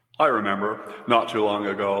I remember not too long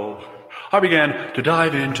ago, I began to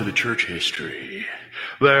dive into the church history.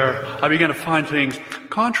 There, I began to find things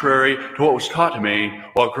contrary to what was taught to me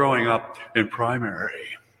while growing up in primary.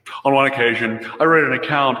 On one occasion, I read an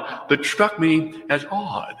account that struck me as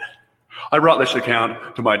odd. I brought this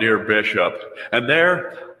account to my dear bishop, and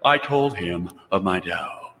there I told him of my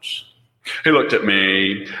doubts. He looked at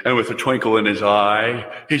me, and with a twinkle in his eye,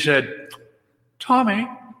 he said, "Tommy,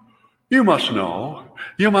 you must know,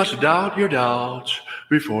 you must doubt your doubts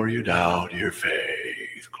before you doubt your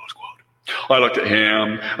faith." Close quote. I looked at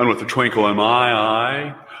him, and with a twinkle in my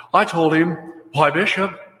eye, I told him, "Why,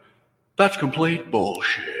 Bishop, that's complete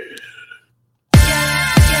bullshit."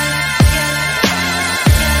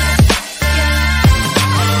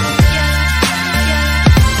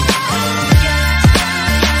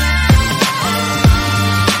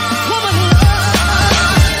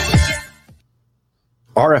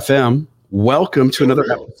 RFM, welcome to another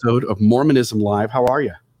episode of Mormonism Live. How are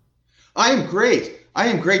you? I am great. I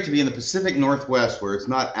am great to be in the Pacific Northwest where it's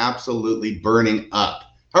not absolutely burning up.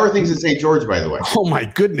 How are things in St. George, by the way? Oh my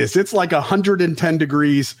goodness. It's like 110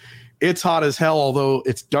 degrees. It's hot as hell, although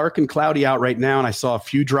it's dark and cloudy out right now. And I saw a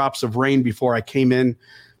few drops of rain before I came in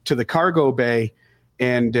to the cargo bay.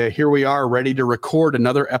 And here we are ready to record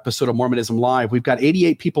another episode of Mormonism Live. We've got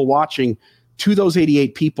 88 people watching. To those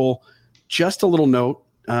 88 people, just a little note,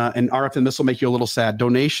 and RFM, this will make you a little sad.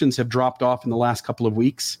 Donations have dropped off in the last couple of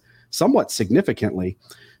weeks, somewhat significantly.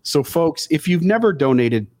 So, folks, if you've never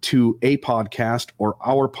donated to a podcast or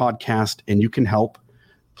our podcast and you can help,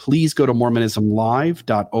 please go to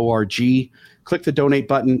mormonismlive.org, click the donate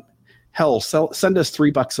button. Hell, send us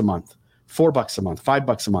 $3 a month, $4 a month,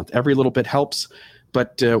 $5 a month. Every little bit helps.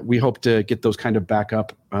 But we hope to get those kind of back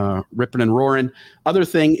up, ripping and roaring. Other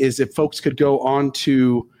thing is if folks could go on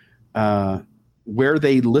to where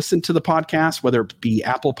they listen to the podcast, whether it be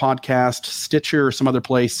Apple Podcast, Stitcher, or some other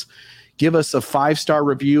place, give us a 5-star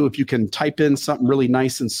review. If you can type in something really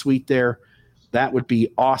nice and sweet there, that would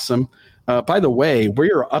be awesome. By the way,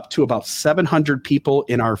 we are up to about 700 people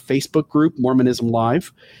in our Facebook group, Mormonism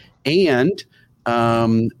Live. And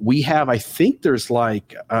we have, I think there's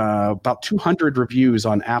like about 200 reviews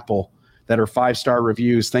on Apple that are 5-star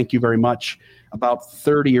reviews. Thank you very much. About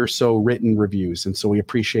 30 or so written reviews. And so we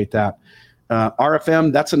appreciate that.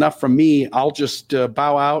 RFM, that's enough from me. I'll just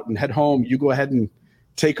bow out and head home. You go ahead and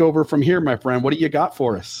take over from here, my friend. What do you got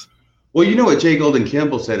for us? Well, you know what J. Golden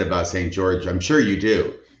Kimball said about St. George. I'm sure you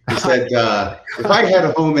do. He said, if I had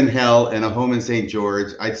a home in hell and a home in St.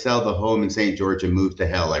 George, I'd sell the home in St. George and move to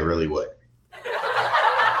hell. I really would.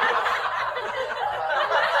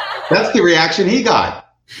 That's the reaction he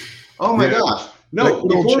got. Oh, my gosh. No,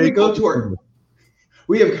 before we go to our...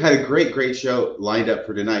 We have had a great show lined up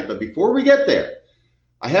for tonight. But before we get there,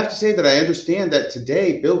 I have to say that I understand that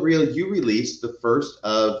today, Bill Reel, you released the first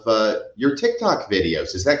of your TikTok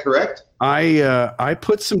videos. Is that correct? I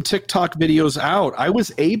put some TikTok videos out. I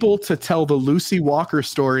was able to tell the Lucy Walker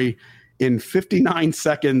story in 59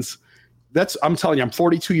 seconds. I'm telling you, I'm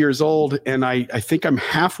 42 years old, and I think I'm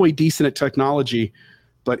halfway decent at technology,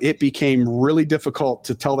 but it became really difficult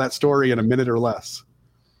to tell that story in a minute or less.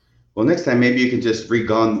 Well, next time, maybe you can just read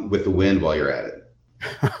Gone with the Wind while you're at it.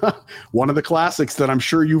 One of the classics that I'm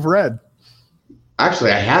sure you've read.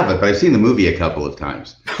 Actually, I haven't, but I've seen the movie a couple of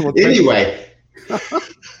times. Well, anyway,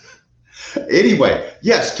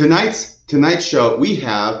 yes, tonight's show, we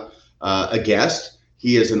have a guest.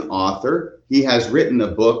 He is an author. He has written a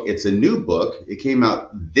book. It's a new book. It came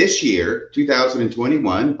out this year,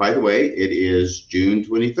 2021. By the way, it is June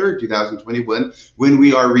 23rd, 2021, when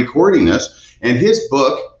we are recording this. And his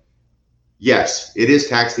book, yes, it is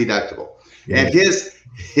tax deductible. Yeah. And his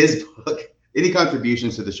book, any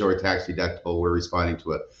contributions to the show are tax deductible. We're responding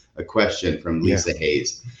to a question from Lisa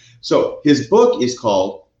Hayes. So his book is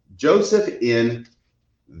called Joseph in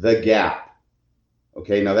the Gap.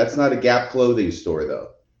 Okay, now that's not a Gap clothing store,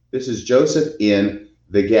 though. This is Joseph in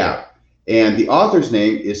the Gap. And the author's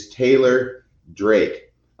name is Taylor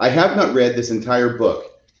Drake. I have not read this entire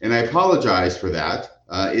book, and I apologize for that.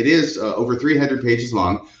 It is over 300 pages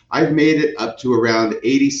long. I've made it up to around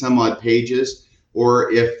 80 some odd pages,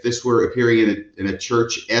 or if this were appearing in a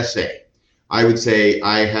church essay, I would say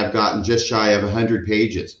I have gotten just shy of 100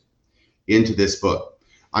 pages into this book.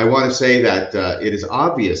 I want to say that it is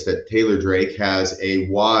obvious that Taylor Drake has a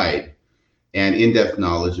wide and in-depth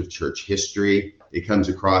knowledge of church history. It comes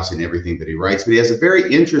across in everything that he writes, but he has a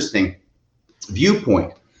very interesting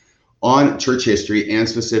viewpoint on church history and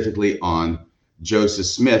specifically on Joseph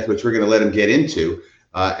Smith, which we're going to let him get into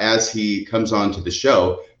as he comes on to the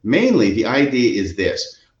show. Mainly, the idea is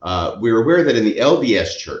this. We're aware that in the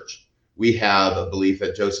LDS church, we have a belief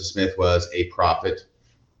that Joseph Smith was a prophet,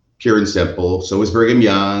 pure and simple. So is Brigham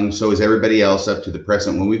Young. So is everybody else up to the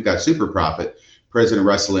present, when we've got super prophet, President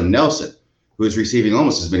Russell M. Nelson, who is receiving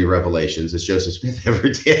almost as many revelations as Joseph Smith ever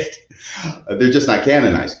did. They're just not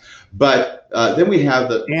canonized. But then we have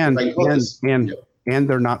the... And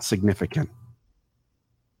they're not significant.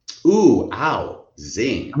 Ooh, ow,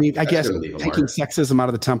 zing. I mean, I guess taking sexism out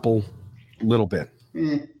of the temple a little bit.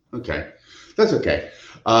 Okay, that's okay.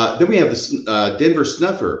 Then we have this Denver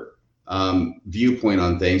Snuffer viewpoint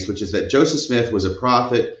on things, which is that Joseph Smith was a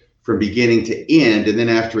prophet from beginning to end, and then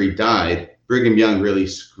after he died, Brigham Young really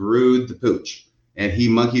screwed the pooch, and he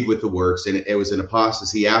monkeyed with the works, and it was an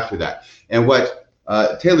apostasy after that. And what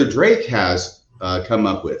Taylor Drake has come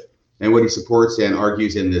up with, and what he supports and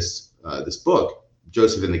argues in this book,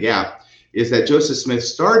 Joseph in the Gap, is that Joseph Smith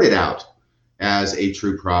started out as a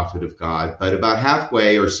true prophet of God, but about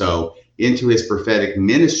halfway or so into his prophetic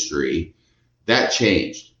ministry, that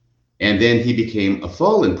changed. And then he became a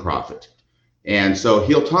fallen prophet. And so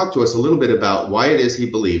he'll talk to us a little bit about why it is he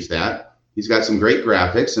believes that. He's got some great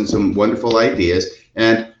graphics and some wonderful ideas.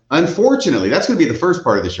 And unfortunately, that's going to be the first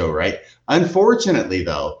part of the show, right? Unfortunately,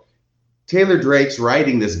 though, Taylor Drake's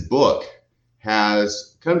writing this book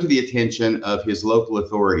has come to the attention of his local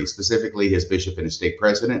authorities, specifically his bishop and his stake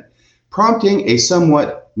president, prompting a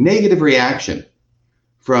somewhat negative reaction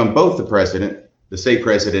from both the president, the stake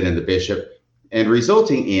president, and the bishop, and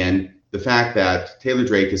resulting in the fact that Taylor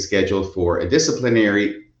Drake is scheduled for a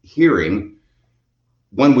disciplinary hearing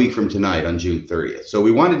 1 week from tonight on June 30th. So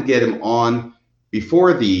we wanted to get him on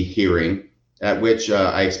before the hearing, at which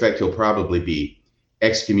I expect he'll probably be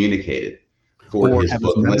excommunicated for his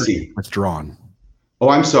book. Unless he withdrawn. Oh,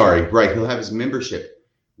 I'm sorry. Right. He'll have his membership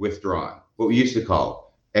withdrawn, what we used to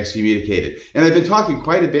call excommunicated. And I've been talking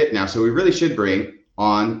quite a bit now, so we really should bring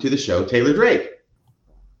on to the show Taylor Drake.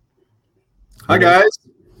 Hi, guys.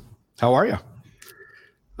 How are you?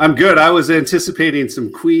 I'm good. I was anticipating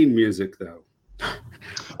some Queen music, though.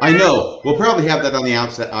 I know. We'll probably have that on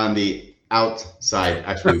the outside.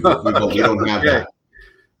 Actually, we don't have that.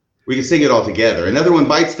 We can sing it all together. Another One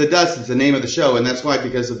Bites the Dust is the name of the show, and that's why,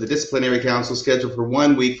 because of the disciplinary council scheduled for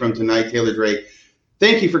 1 week from tonight. Taylor Drake,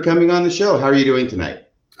 thank you for coming on the show. How are you doing tonight?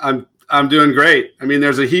 I'm doing great. I mean,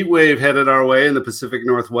 there's a heat wave headed our way in the Pacific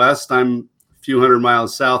Northwest. I'm a few hundred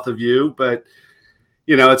miles south of you, but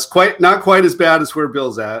you know, it's not quite as bad as where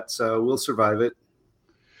Bill's at, so we'll survive it.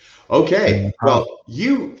 Okay. Well,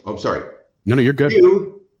 I'm sorry. No, you're good.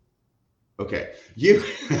 Okay.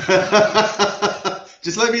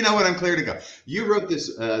 Just let me know when I'm clear to go. You wrote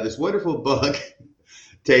this wonderful book,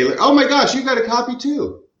 Taylor. Oh my gosh, you got a copy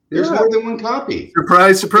too. There's more than one copy.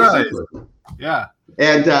 Surprise, surprise. Yeah.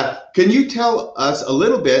 And can you tell us a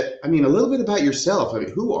little bit about yourself? I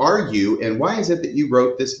mean, who are you and why is it that you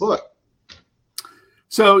wrote this book?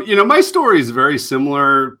 So, you know, my story is very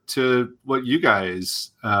similar to what you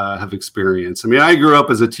guys have experienced. I mean, I grew up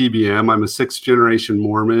as a TBM. I'm a sixth generation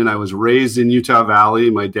Mormon. I was raised in Utah Valley.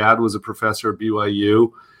 My dad was a professor at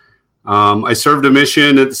BYU. I served a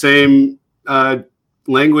mission at the same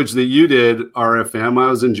language that you did, RFM. I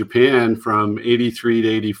was in Japan from 83 to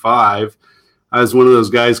 85. I was one of those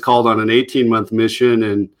guys called on an 18-month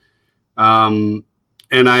mission, and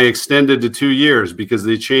I extended to 2 years because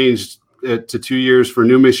they changed it to 2 years for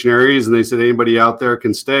new missionaries, and they said anybody out there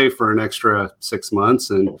can stay for an extra 6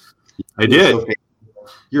 months, and I did.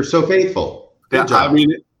 You're so faithful. Yeah, I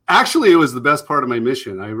mean, actually, it was the best part of my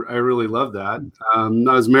mission. I really loved that. I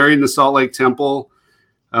was married in the Salt Lake Temple.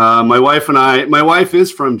 My wife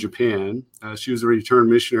is from Japan. She was a returned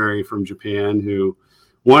missionary from Japan who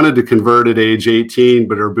wanted to convert at age 18,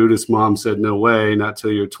 but her Buddhist mom said, no way, not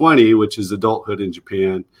till you're 20, which is adulthood in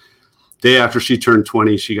Japan. Day after she turned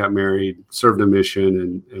 20, she got married, served a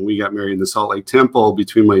mission, and we got married in the Salt Lake Temple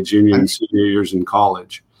between my junior and senior years in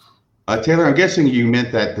college. Taylor, I'm guessing you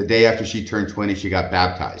meant that the day after she turned 20, she got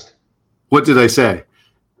baptized. What did I say?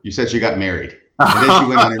 You said she got married. And then she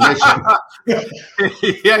went on her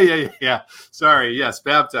mission. Yeah. Sorry. Yes,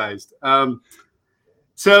 baptized.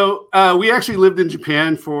 So we actually lived in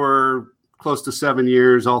Japan for close to 7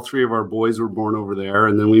 years. All three of our boys were born over there.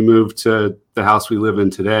 And then we moved to the house we live in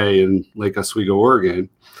today in Lake Oswego, Oregon.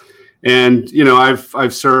 And, you know,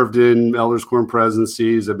 I've served in elders quorum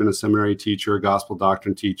presidencies. I've been a seminary teacher, a gospel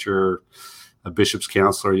doctrine teacher, a bishop's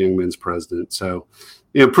counselor, a young men's president. So,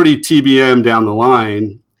 you know, pretty TBM down the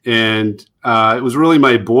line. And it was really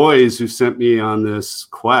my boys who sent me on this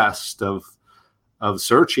quest of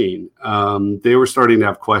searching. They were starting to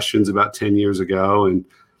have questions about 10 years ago, and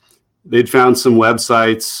they'd found some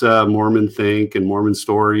websites, Mormon Think and Mormon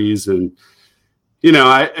Stories. And,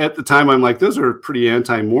 at the time I'm like, those are pretty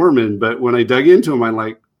anti-Mormon, but when I dug into them, I'm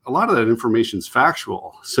like, a lot of that information is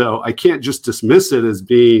factual. So I can't just dismiss it as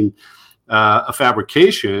being a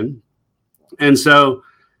fabrication. And so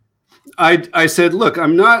I said, look,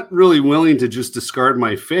 I'm not really willing to just discard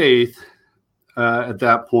my faith at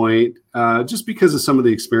that point, just because of some of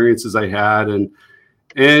the experiences I had and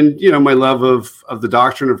my love of the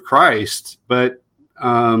doctrine of Christ. But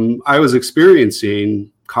I was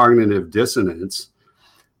experiencing cognitive dissonance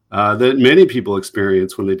that many people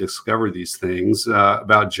experience when they discover these things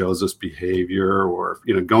about Joseph's behavior, or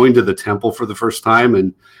going to the temple for the first time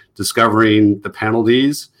and discovering the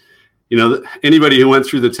penalties. Anybody who went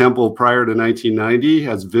through the temple prior to 1990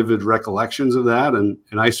 has vivid recollections of that, and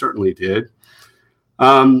I certainly did.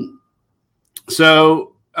 And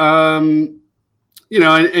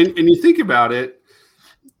you think about it,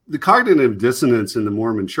 the cognitive dissonance in the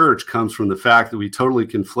Mormon Church comes from the fact that we totally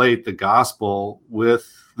conflate the gospel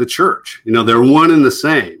with the church. They're one and the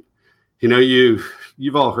same.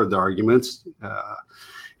 You've all heard the arguments.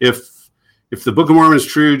 If the Book of Mormon is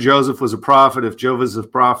true, Joseph was a prophet. If Joseph is a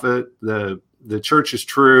prophet, the church is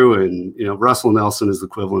true, and Russell Nelson is the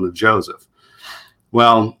equivalent of Joseph.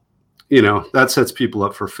 Well, that sets people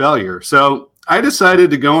up for failure. So I decided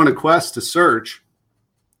to go on a quest to search,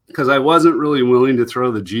 because I wasn't really willing to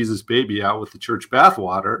throw the Jesus baby out with the church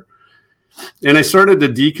bathwater. And I started to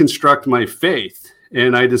deconstruct my faith.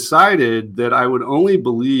 And I decided that I would only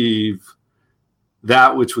believe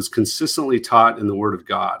that which was consistently taught in the Word of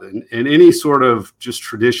God. And any sort of just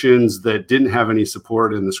traditions that didn't have any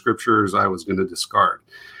support in the scriptures, I was going to discard.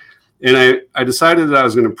 And I decided that I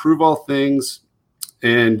was going to prove all things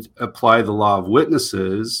and apply the law of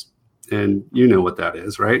witnesses. And you know what that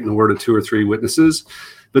is, right? In the word of 2 or 3 witnesses.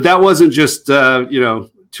 But that wasn't just, 2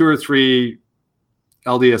 or 3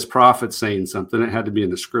 LDS prophets saying something. It had to be in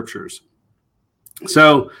the scriptures.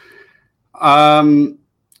 So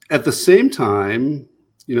at the same time,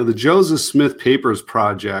 the Joseph Smith Papers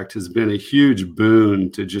Project has been a huge boon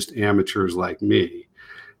to just amateurs like me,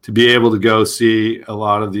 to be able to go see a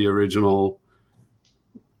lot of the original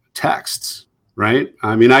texts, right?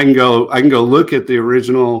 I mean, I can go look at the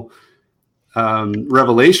original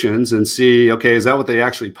revelations and see, okay, is that what they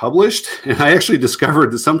actually published? And I actually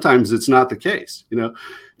discovered that sometimes it's not the case.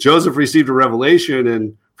 Joseph received a revelation,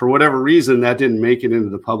 and for whatever reason, that didn't make it into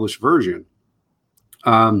the published version.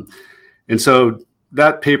 And so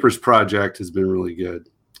that Papers Project has been really good.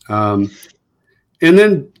 And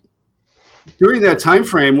then during that time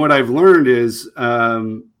frame, what I've learned is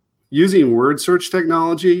using word search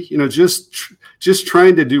technology, just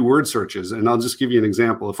trying to do word searches. And I'll just give you an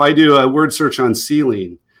example. If I do a word search on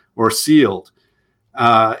sealing or sealed,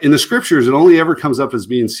 in the scriptures, it only ever comes up as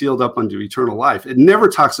being sealed up unto eternal life. It never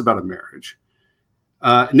talks about a marriage.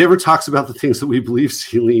 It never talks about the things that we believe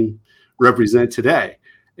sealing represent today.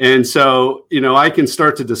 And so, I can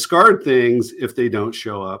start to discard things if they don't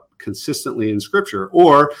show up consistently in scripture,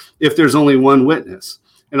 or if there's only one witness.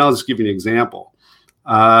 And I'll just give you an example.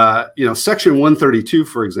 Section 132,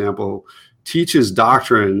 for example, teaches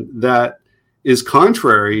doctrine that is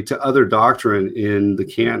contrary to other doctrine in the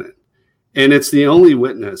canon. And it's the only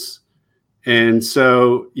witness. And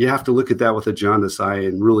so you have to look at that with a jaundiced eye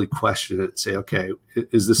and really question it and say, okay,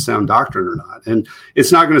 is this sound doctrine or not? And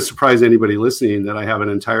it's not going to surprise anybody listening that I have an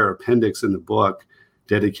entire appendix in the book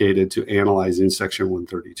dedicated to analyzing Section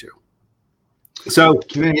 132. So,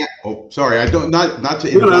 sorry, I don't not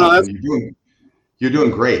to interrupt. You're doing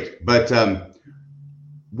great, but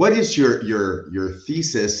what is your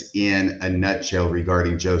thesis in a nutshell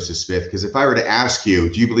regarding Joseph Smith? Because if I were to ask you,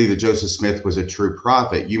 do you believe that Joseph Smith was a true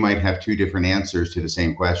prophet, you might have 2 different answers to the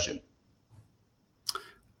same question.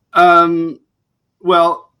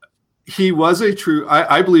 Well, he was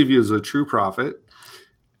I believe he was a true prophet.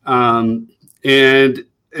 And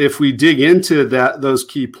if we dig into those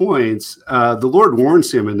key points, the Lord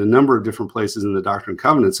warns him in a number of different places in the Doctrine and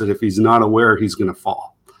Covenants that if he's not aware, he's going to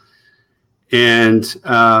fall. And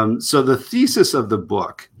so the thesis of the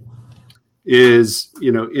book is,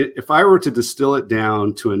 if I were to distill it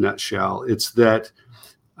down to a nutshell, it's that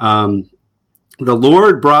the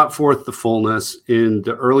Lord brought forth the fullness in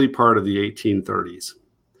the early part of the 1830s.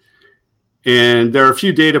 And there are a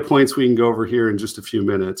few data points we can go over here in just a few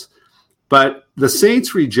minutes. But the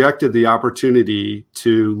saints rejected the opportunity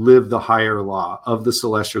to live the higher law of the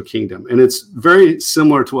celestial kingdom. And it's very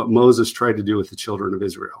similar to what Moses tried to do with the children of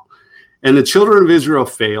Israel. And the children of Israel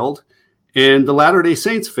failed, and the Latter-day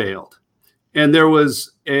Saints failed. And there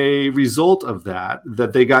was a result of that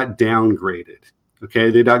they got downgraded.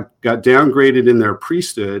 Okay, they got downgraded in their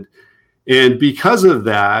priesthood. And because of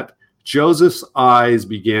that, Joseph's eyes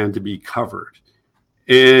began to be covered.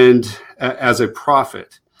 and as a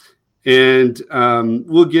prophet. And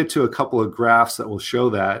we'll get to a couple of graphs that will show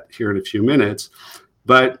that here in a few minutes.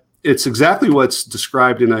 But it's exactly what's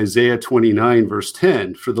described in Isaiah 29, verse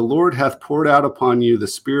 10. For the Lord hath poured out upon you the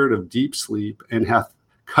spirit of deep sleep, and hath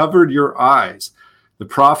covered your eyes. The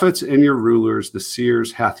prophets and your rulers, the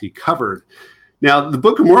seers, hath he covered. Now, the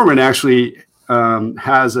Book of Mormon actually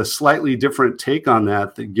has a slightly different take on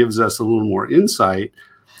that gives us a little more insight.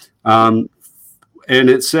 And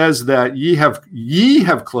it says that ye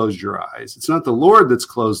have closed your eyes. It's not the Lord that's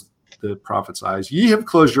closed the prophet's eyes. Ye have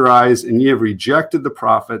closed your eyes, and ye have rejected the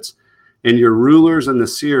prophets, and your rulers and the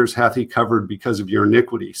seers hath he covered because of your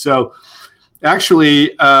iniquity. So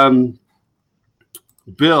actually,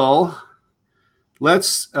 Bill,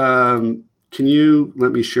 can you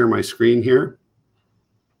let me share my screen here?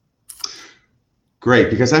 Great,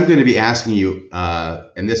 because I'm going to be asking you,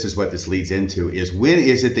 and this is what this leads into, is when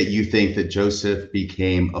is it that you think that Joseph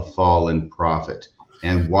became a fallen prophet?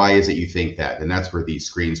 And why is it you think that? And that's where these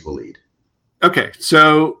screens will lead. Okay,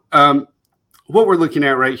 so what we're looking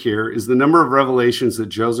at right here is the number of revelations that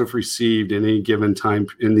Joseph received in any given time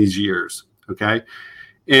in these years, okay?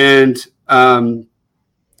 And from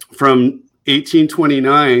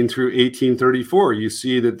 1829 through 1834, you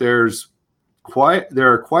see that there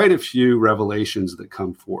are quite a few revelations that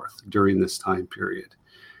come forth during this time period.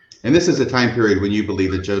 And this is a time period when you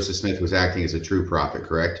believe that Joseph Smith was acting as a true prophet,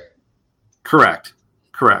 correct? Correct.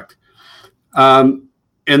 And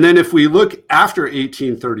then if we look after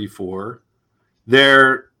 1834,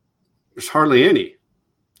 there's hardly any.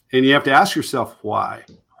 And you have to ask yourself why.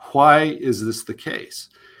 Why is this the case?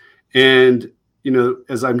 And,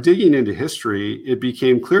 as I'm digging into history, it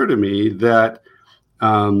became clear to me that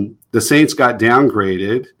the saints got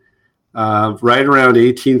downgraded right around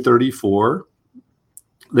 1834.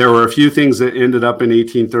 There were a few things that ended up in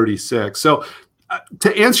 1836. So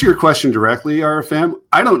to answer your question directly, RFM,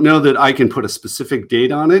 I don't know that I can put a specific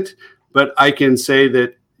date on it, but I can say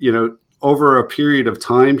that, over a period of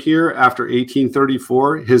time here after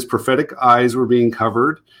 1834, his prophetic eyes were being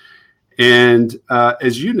covered. And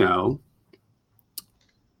as you know,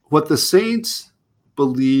 what the saints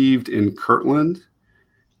believed in Kirtland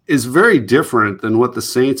is very different than what the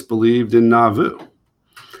saints believed in Nauvoo.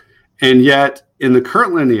 And yet, in the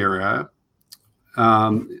Kirtland era,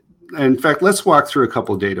 in fact, let's walk through a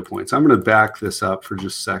couple of data points. I'm going to back this up for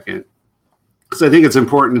just a second, because I think it's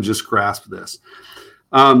important to just grasp this.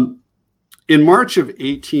 In March of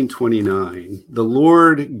 1829, the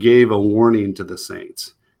Lord gave a warning to the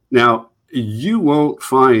saints. Now, you won't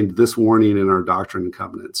find this warning in our Doctrine and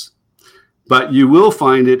Covenants, but you will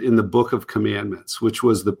find it in the Book of Commandments, which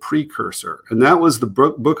was the precursor. And that was the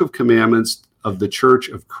Book of Commandments of the Church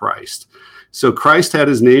of Christ. So Christ had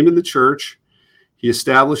his name in the church. He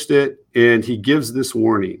established it, and he gives this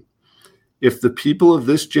warning. If the people of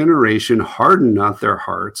this generation harden not their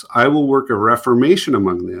hearts, I will work a reformation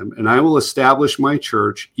among them, and I will establish my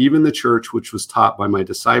church, even the church which was taught by my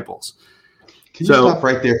disciples. Can you stop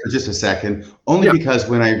right there for just a second? Only because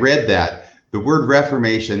when I read that, the word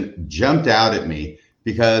reformation jumped out at me,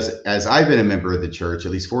 because as I've been a member of the church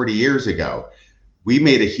at least 40 years ago, we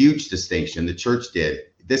made a huge distinction. The church did.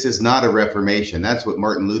 This is not a reformation. That's what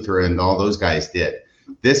Martin Luther and all those guys did.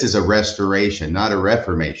 This is a restoration, not a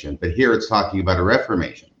reformation. But here it's talking about a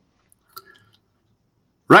reformation.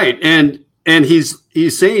 Right. And he's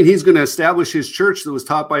saying he's going to establish his church that was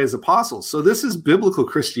taught by his apostles. So this is biblical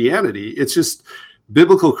Christianity. It's just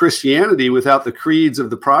biblical Christianity without the creeds of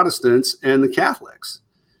the Protestants and the Catholics.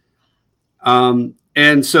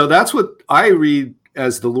 And so that's what I read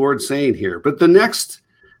as the Lord saying here. But the next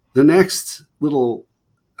little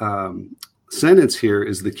sentence here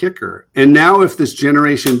is the kicker. And now if this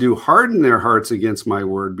generation do harden their hearts against my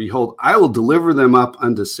word, behold, I will deliver them up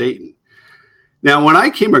unto Satan. Now, when I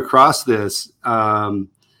came across this in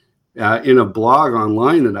a blog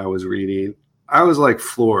online that I was reading, I was like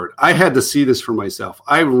floored. I had to see this for myself.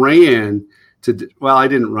 I ran I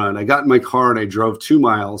didn't run. I got in my car and I drove 2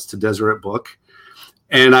 miles to Deseret Book.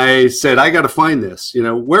 And I said, I got to find this.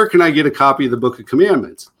 Where can I get a copy of the Book of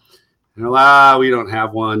Commandments? And we don't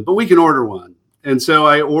have one, but we can order one. And so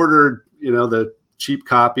I ordered, the cheap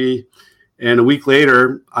copy. And a week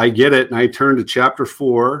later, I get it, and I turn to chapter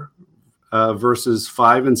 4, verses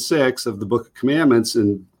 5 and 6 of the Book of Commandments,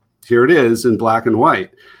 and here it is in black and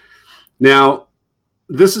white. Now,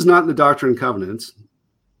 this is not in the Doctrine and Covenants,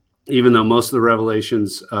 even though most of the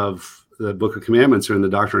revelations of the Book of Commandments are in the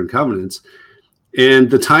Doctrine and Covenants.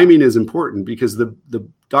 And the timing is important because the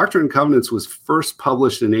Doctrine and Covenants was first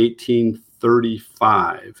published in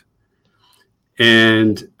 1835.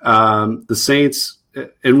 And the saints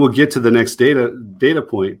and we'll get to the next data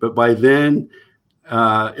point, but by then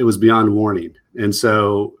it was beyond warning. And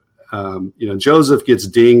so, Joseph gets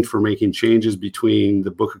dinged for making changes between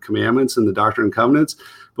the Book of Commandments and the Doctrine and Covenants.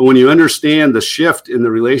 But when you understand the shift in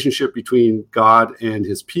the relationship between God and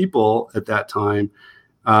his people at that time,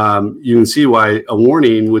 you can see why a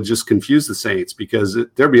warning would just confuse the saints, because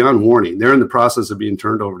they're beyond warning. They're in the process of being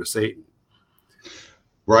turned over to Satan.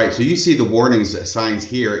 Right. So you see the warnings signs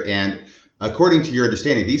here. And according to your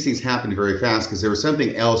understanding, these things happened very fast, because there was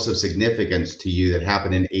something else of significance to you that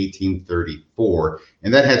happened in 1834.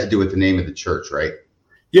 And that had to do with the name of the church, right?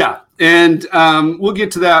 Yeah. And we'll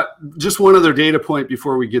get to that. Just one other data point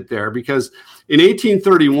before we get there, because in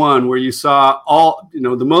 1831, where you saw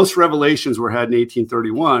the most revelations were had in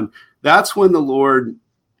 1831, that's when the Lord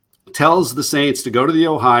tells the saints to go to the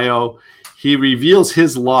Ohio. He reveals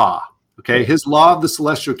his law, his law of the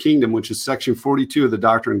celestial kingdom, which is section 42 of the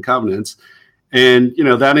Doctrine and Covenants. And,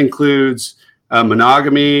 that includes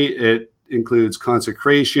monogamy. It includes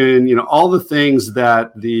consecration, all the things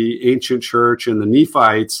that the ancient church and the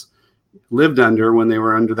Nephites lived under when they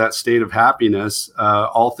were under that state of happiness,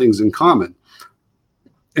 all things in common.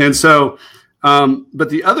 And so, but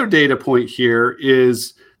the other data point here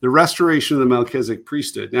is the restoration of the Melchizedek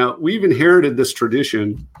priesthood. Now, we've inherited this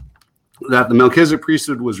tradition that the Melchizedek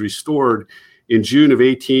priesthood was restored in June of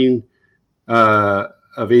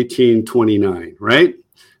 1829, right?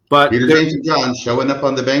 But Peter, James, and John showing up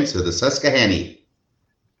on the banks of the Susquehanna.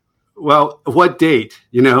 Well, what date?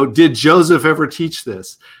 Did Joseph ever teach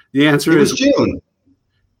this? The answer is June.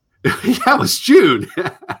 Yeah, it was June.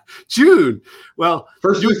 June. Well,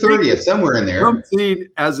 1st through 30th, somewhere in there. Something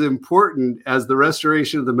as important as the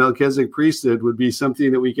restoration of the Melchizedek priesthood would be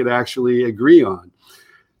something that we could actually agree on.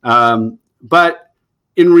 But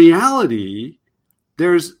in reality,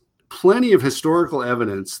 there's plenty of historical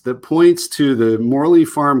evidence that points to the Morley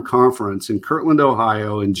Farm Conference in Kirtland,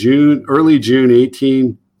 Ohio in early June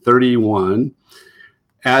 1831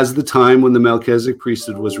 as the time when the Melchizedek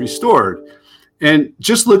priesthood was restored. And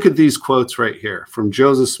just look at these quotes right here from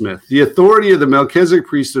Joseph Smith. The authority of the Melchizedek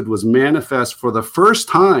priesthood was manifest for the first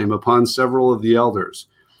time upon several of the elders.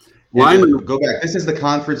 Go back. This is the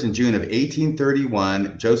conference in June of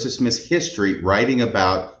 1831. Joseph Smith's history, writing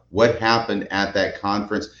about what happened at that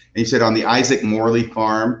conference. And you said on the Isaac Morley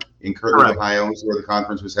farm in Kirtland, Ohio, is where the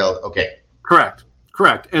conference was held. Okay.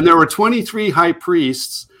 Correct. And there were 23 high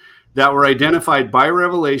priests that were identified by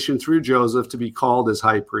revelation through Joseph to be called as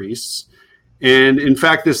high priests. And in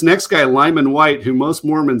fact, this next guy, Lyman White, who most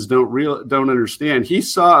Mormons don't understand, he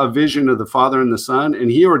saw a vision of the Father and the Son,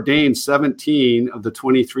 and he ordained 17 of the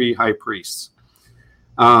 23 high priests.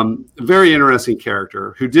 A very interesting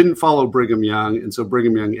character who didn't follow Brigham Young, and so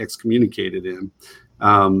Brigham Young excommunicated him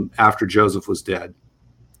after Joseph was dead.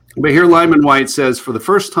 But here Lyman White says, for the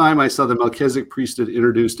first time I saw the Melchizedek priesthood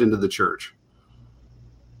introduced into the church.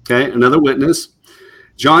 Okay, another witness.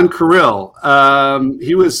 John Carrill,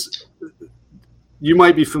 you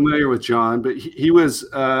might be familiar with John, but he was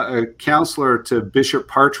a counselor to Bishop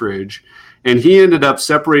Partridge, and he ended up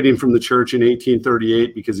separating from the church in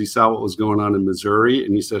 1838 because he saw what was going on in Missouri,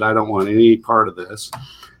 and he said, I don't want any part of this.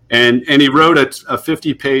 And he wrote a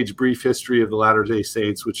 50-page brief history of the Latter-day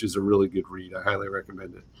Saints, which is a really good read. I highly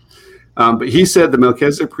recommend it. But he said the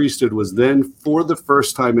Melchizedek priesthood was then for the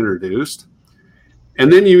first time introduced.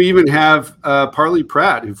 And then you even have Parley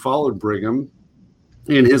Pratt, who followed Brigham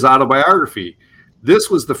in his autobiography.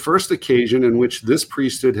 This was the first occasion in which this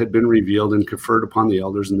priesthood had been revealed and conferred upon the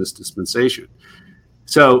elders in this dispensation.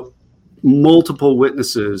 So multiple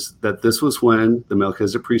witnesses that this was when the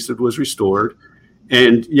Melchizedek priesthood was restored.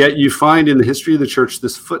 And yet you find in the history of the church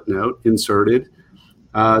this footnote inserted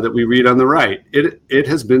that we read on the right. It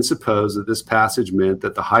has been supposed that this passage meant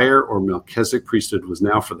that the higher or Melchizedek priesthood was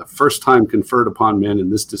now for the first time conferred upon men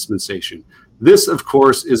in this dispensation. This, of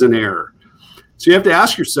course, is an error. So you have to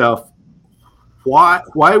ask yourself,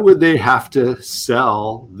 why would they have to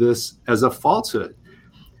sell this as a falsehood?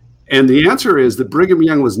 And the answer is that Brigham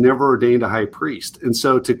Young was never ordained a high priest. And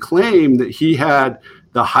so to claim that he had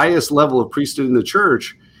the highest level of priesthood in the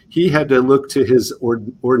church, he had to look to his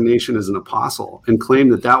ordination as an apostle and claim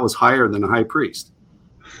that that was higher than a high priest.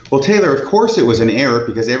 Well, Taylor, of course it was an error,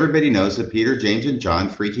 because everybody knows that Peter, James, and John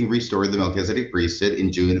freaking restored the Melchizedek priesthood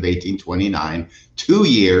in June of 1829, 2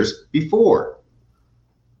 years before.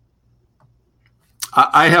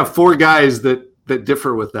 I have four guys that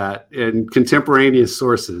differ with that in contemporaneous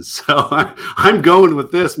sources. So I'm going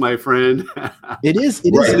with this, my friend. It is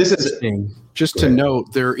interesting. Just to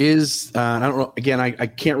note, there is, I don't know, again, I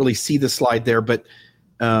can't really see the slide there, but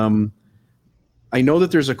I know that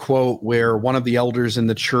there's a quote where one of the elders in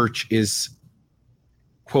the church is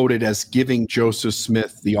quoted as giving Joseph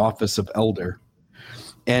Smith the office of elder.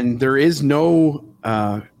 And there is no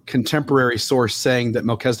contemporary source saying that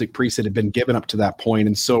Melchizedek priesthood had been given up to that point.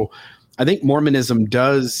 And so I think Mormonism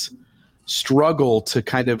does struggle to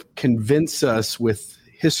kind of convince us with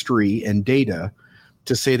history and data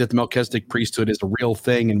to say that the Melchizedek priesthood is a real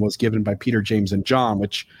thing and was given by Peter, James, and John,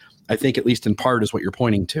 which I think at least in part is what you're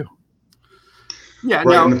pointing to. Yeah. Right.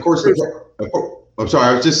 Now, and of course, I'm sorry,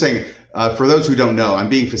 I was just saying, for those who don't know, I'm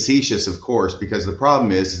being facetious, of course, because the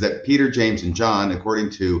problem is that Peter, James, and John,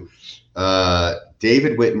 according to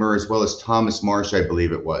David Whitmer, as well as Thomas Marsh, I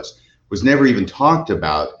believe it was never even talked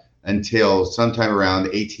about until sometime around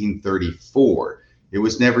 1834. It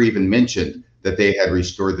was never even mentioned that they had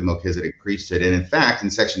restored the Melchizedek priesthood. And in fact,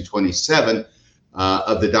 in section 27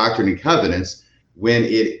 of the Doctrine and Covenants, when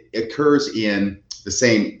it occurs in the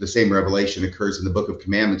same revelation occurs in the Book of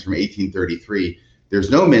Commandments from 1833,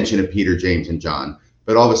 there's no mention of Peter, James, and John.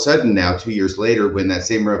 But all of a sudden now, 2 years later, when that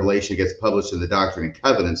same revelation gets published in the Doctrine and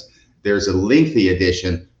Covenants, there's a lengthy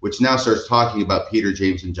edition which now starts talking about Peter,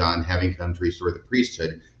 James, and John having come to restore the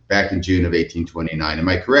priesthood back in June of 1829. Am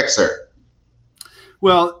I correct, sir?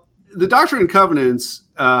 Well, the Doctrine and Covenants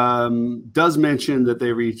does mention that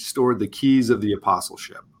they restored the keys of the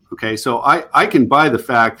apostleship. Okay, so I can buy the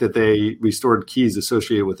fact that they restored keys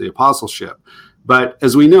associated with the apostleship. But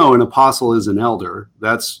as we know, an apostle is an elder.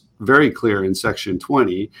 That's very clear in section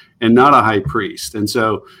 20, and not a high priest. And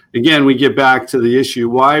so, again, we get back to the issue,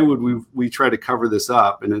 why would we try to cover this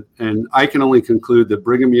up? And I can only conclude that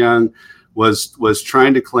Brigham Young was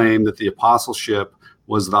trying to claim that the apostleship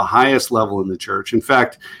was the highest level in the church. In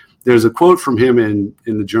fact, there's a quote from him in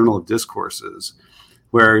the Journal of Discourses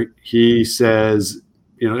where he says,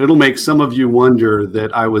 it'll make some of you wonder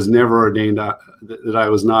that I was not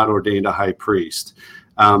ordained a high priest.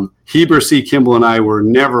 Heber C. Kimball and I were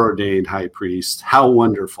never ordained high priests. How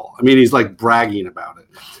wonderful. I mean, he's like bragging about it.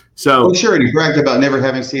 So, sure. And he bragged about never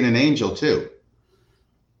having seen an angel too.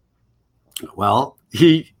 Well,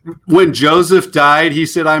 when Joseph died, he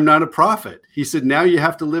said, I'm not a prophet. He said, now you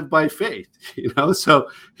have to live by faith, so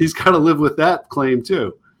he's got to live with that claim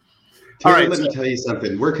too. All right, let me tell you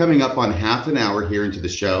something. We're coming up on half an hour here into the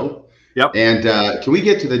show. Yep. And can we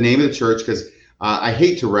get to the name of the church? Because I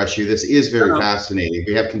hate to rush you. This is very fascinating.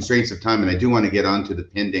 We have constraints of time, and I do want to get on to the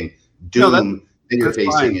pending doom that you're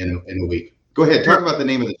facing in a week. Go ahead. Talk about the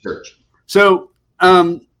name of the church. So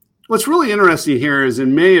what's really interesting here is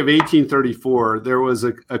in May of 1834, there was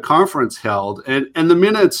a conference held, and the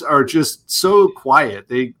minutes are just so quiet.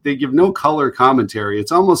 They give no color commentary.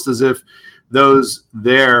 It's almost as if those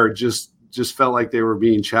there just felt like they were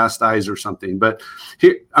being chastised or something. But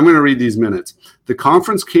here, I'm going to read these minutes. The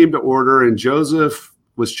conference came to order, and Joseph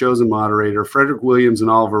was chosen moderator. Frederick Williams and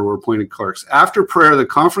Oliver were appointed clerks. After prayer, the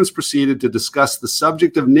conference proceeded to discuss the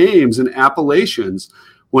subject of names and appellations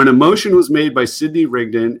when a motion was made by Sidney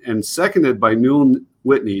Rigdon and seconded by Newell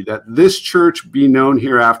Whitney that this church be known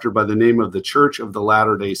hereafter by the name of the Church of the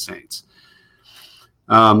Latter-day Saints.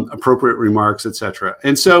 Appropriate remarks, etc.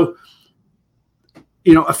 And so,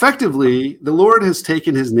 effectively, the Lord has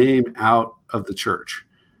taken his name out of the church.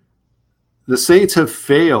 The saints have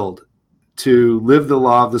failed to live the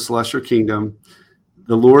law of the celestial kingdom.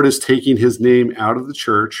 The Lord is taking his name out of the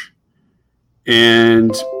church.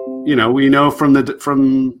 And, we know from the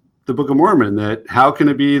Book of Mormon that how can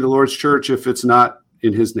it be the Lord's church if it's not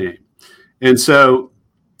in his name? And so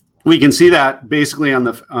we can see that basically on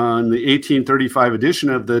the 1835 edition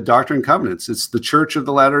of the Doctrine and Covenants. It's the Church of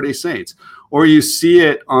the Latter-day Saints. Or you see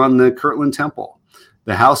it on the Kirtland Temple,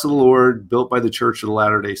 the house of the Lord built by the Church of the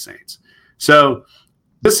Latter-day Saints. So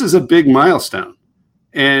this is a big milestone.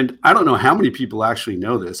 And I don't know how many people actually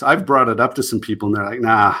know this. I've brought it up to some people and they're like,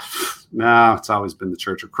 nah, it's always been the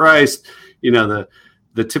Church of Christ. The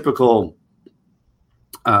typical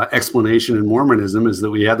explanation in Mormonism is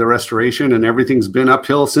that we had the restoration and everything's been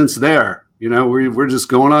uphill since there. We're just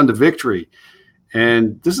going on to victory.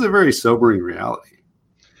 And this is a very sobering reality.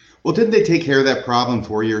 Well, didn't they take care of that problem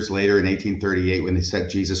 4 years later in 1838 when they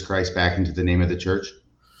set Jesus Christ back into the name of the church?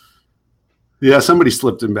 Yeah, somebody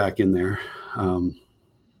slipped him back in there. Well,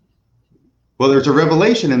 there's a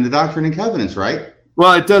revelation in the Doctrine and Covenants, right?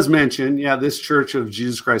 Well, it does mention, this Church of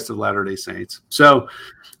Jesus Christ of Latter-day Saints. So,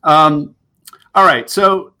 all right.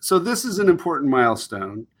 So this is an important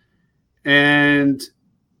milestone. And,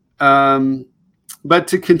 but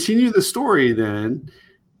to continue the story then,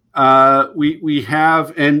 we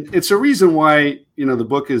have, and it's a reason why, the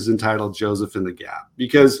book is entitled Joseph in the Gap,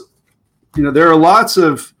 because, there are lots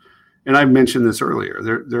of, and I mentioned this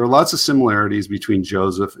earlier, there are lots of similarities between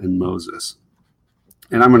Joseph and Moses.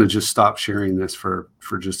 and I'm going to just stop sharing this for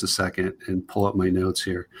just a second and pull up my notes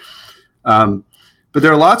here. But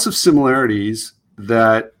there are lots of similarities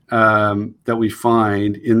that we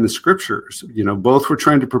find in the scriptures. Both were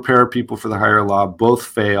trying to prepare people for the higher law. Both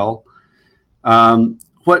fail.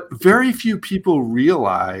 What very few people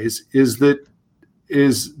realize is the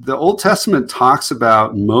Old Testament talks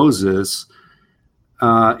about Moses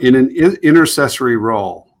in an intercessory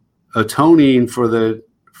role, atoning for the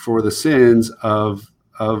sins of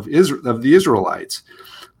the Israelites.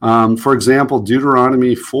 For example,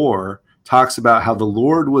 Deuteronomy 4 talks about how the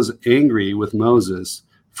Lord was angry with Moses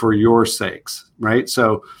for your sakes, right?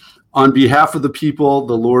 So on behalf of the people,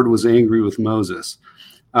 the Lord was angry with Moses.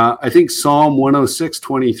 I think Psalm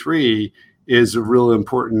 106:23 is a real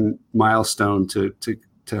important milestone to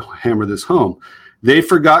hammer this home. They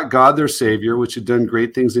forgot God, their Savior, which had done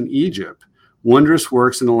great things in Egypt, wondrous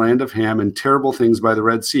works in the land of Ham, and terrible things by the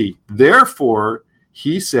Red Sea. Therefore,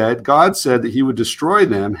 God said that he would destroy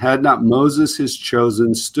them had not Moses, his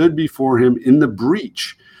chosen, stood before him in the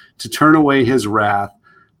breach to turn away his wrath,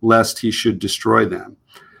 lest he should destroy them.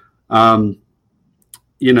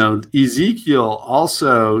 Ezekiel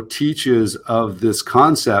also teaches of this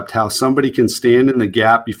concept, how somebody can stand in the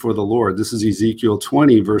gap before the Lord. This is Ezekiel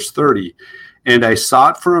 20, verse 30. And I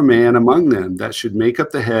sought for a man among them that should make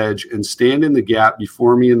up the hedge and stand in the gap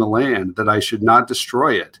before me in the land, that I should not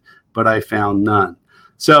destroy it, but I found none.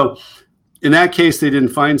 So in that case, they didn't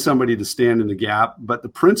find somebody to stand in the gap, but the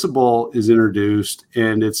principle is introduced,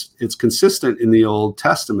 and it's consistent in the Old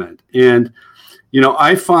Testament. And,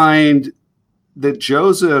 I find that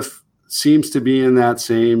Joseph seems to be in that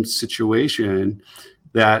same situation,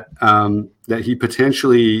 that he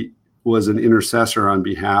potentially was an intercessor on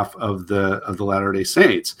behalf of the Latter-day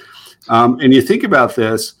Saints. And you think about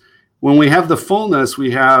this, when we have the fullness,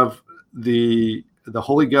 we have the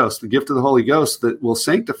Holy Ghost, the gift of the Holy Ghost that will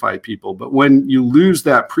sanctify people. But when you lose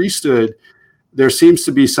that priesthood, there seems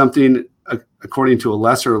to be something according to a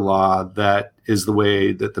lesser law that is the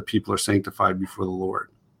way that the people are sanctified before the Lord.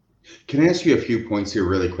 Can I ask you a few points here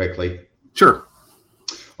really quickly? Sure.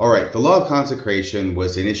 All right. The law of consecration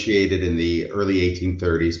was initiated in the early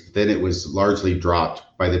 1830s, but then it was largely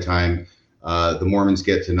dropped by the time the Mormons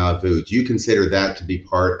get to Nauvoo. Do you consider that to be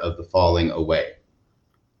part of the falling away?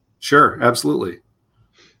 Sure, absolutely.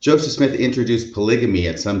 Joseph Smith introduced polygamy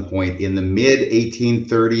at some point in the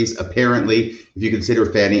mid-1830s. Apparently, if you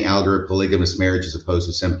consider Fanny Alger a polygamous marriage as opposed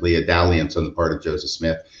to simply a dalliance on the part of Joseph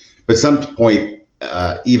Smith. But some point,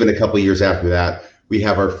 even a couple of years after that, we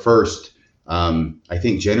have our first, I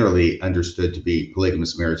think generally understood to be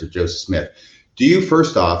polygamous marriage of Joseph Smith. Do you,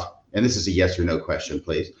 first off, and this is a yes or no question,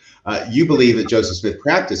 please, you believe that Joseph Smith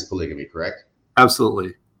practiced polygamy, correct?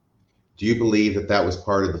 Absolutely. Do you believe that that was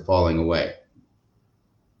part of the falling away?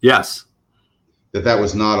 Yes. That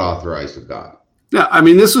was not authorized of God? Yeah, I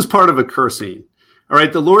mean, this was part of a cursing. All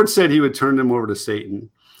right, the Lord said he would turn them over to Satan.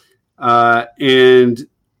 And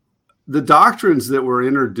the doctrines that were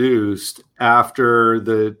introduced after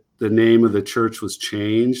the name of the church was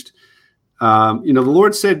changed, the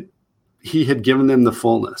Lord said he had given them the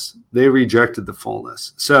fullness. They rejected the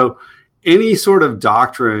fullness. So any sort of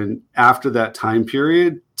doctrine after that time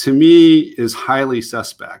period, to me, is highly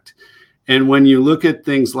suspect. And when you look at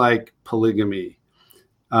things like polygamy,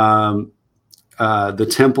 the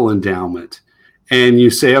temple endowment, and you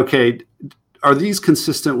say, okay, are these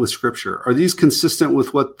consistent with Scripture? Are these consistent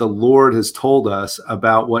with what the Lord has told us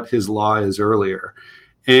about what his law is earlier?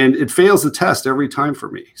 And it fails the test every time for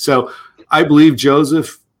me. So I believe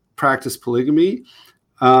Joseph practiced polygamy.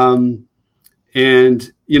 And,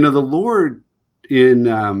 the Lord in,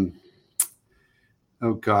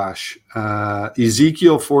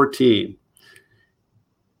 Ezekiel 14,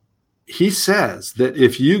 he says that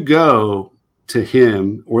if you go to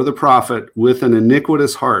him or the prophet with an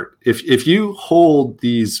iniquitous heart, if you hold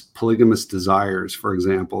these polygamous desires, for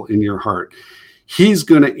example, in your heart, he's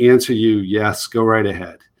going to answer you, yes, go right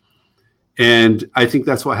ahead. And I think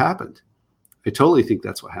that's what happened. I totally think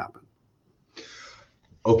that's what happened.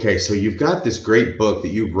 Okay, so you've got this great book that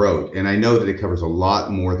you wrote, and I know that it covers a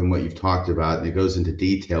lot more than what you've talked about, and it goes into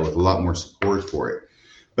detail with a lot more support for it.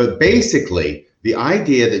 But basically, the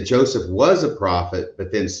idea that Joseph was a prophet,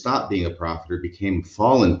 but then stopped being a prophet or became a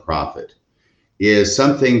fallen prophet, is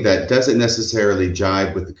something that doesn't necessarily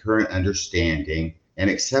jive with the current understanding and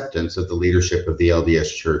acceptance of the leadership of the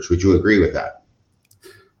LDS Church. Would you agree with that?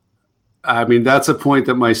 I mean, that's a point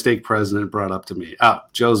that my stake president brought up to me.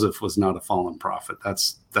 Joseph was not a fallen prophet.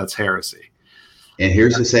 That's heresy. And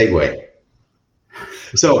here's the segue.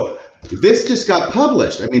 So this just got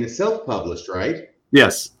published. I mean, it's self-published, right?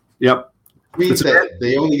 Yes. Yep. Means that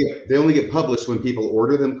they only get published when people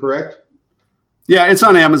order them, correct? Yeah, it's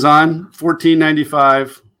on Amazon,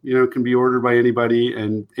 $14.95. Can be ordered by anybody,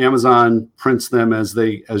 and Amazon prints them as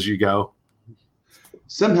you go.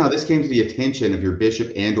 Somehow this came to the attention of your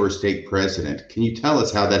bishop and/or stake president. Can you tell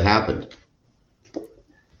us how that happened?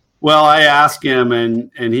 Well, I asked him,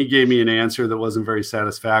 and he gave me an answer that wasn't very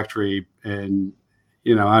satisfactory. And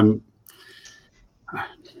You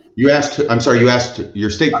asked your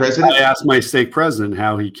stake president? I asked my stake president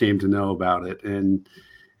how he came to know about it. I'm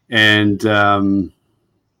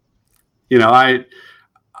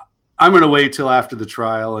going to wait till after the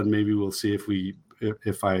trial, and maybe we'll see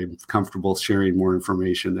if I'm comfortable sharing more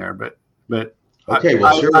information there. But okay,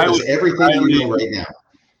 share with us everything you know right now.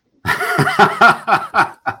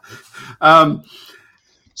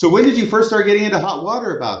 So when did you first start getting into hot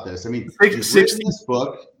water about this? I mean, you've written this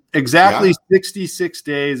book. Exactly 66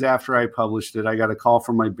 days after I published it, I got a call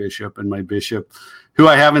from my bishop, and my bishop, who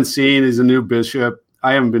I haven't seen, is a new bishop.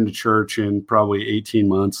 I haven't been to church in probably 18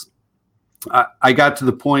 months. I got to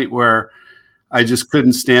the point where I just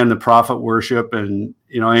couldn't stand the prophet worship, and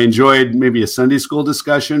I enjoyed maybe a Sunday school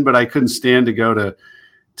discussion, but I couldn't stand to go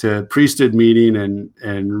to priesthood meeting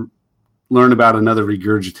and learn about another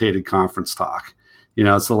regurgitated conference talk.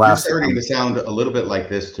 It's the last. It's starting to sound a little bit like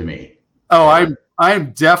this to me. Oh,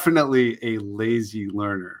 I'm definitely a lazy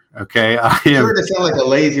learner. Okay, I am. Sure to sound like a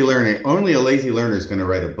lazy learner. Only a lazy learner is going to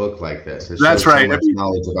write a book like this. That's right. So much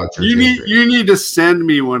knowledge about your you need to send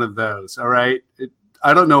me one of those. All right.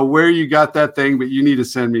 I don't know where you got that thing, but you need to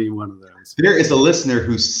send me one of those. There is a listener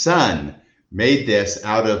whose son made this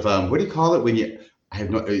out of what do you call it when you?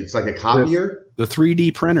 It's like a copier. The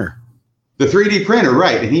 3D printer. The 3D printer,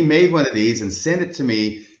 right? And he made one of these and sent it to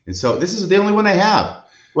me. And so this is the only one I have.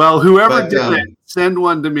 Well, whoever did it, send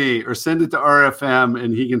one to me or send it to RFM,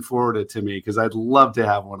 and he can forward it to me, because I'd love to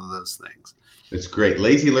have one of those things. That's great.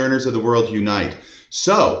 Lazy learners of the world unite.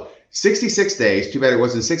 So 66 days. Too bad it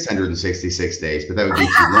wasn't 666 days, but that would be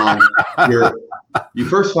too long. You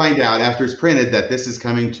first find out after it's printed that this is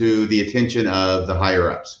coming to the attention of the higher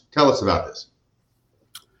ups. Tell us about this.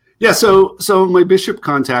 Yeah, so my bishop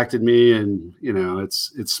contacted me, and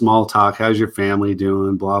it's small talk. How's your family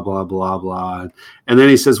doing? Blah blah blah blah. And then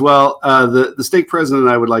he says, "Well, the stake president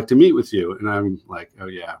and I would like to meet with you." And I'm like, "Oh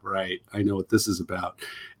yeah, right. I know what this is about."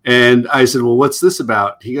 And I said, "Well, what's this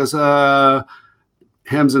about?" He goes,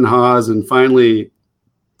 "Hems and haws." And finally,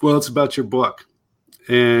 "Well, it's about your book."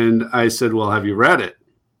 And I said, "Well, have you read it?"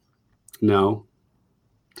 No.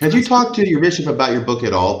 Had you talked to your bishop about your book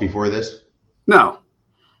at all before this? No.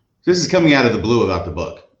 This is coming out of the blue about the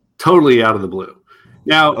book. Totally out of the blue.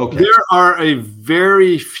 Now, There are a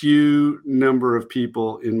very few number of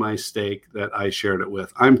people in my stake that I shared it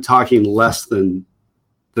with. I'm talking less than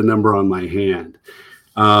the number on my hand.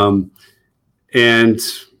 And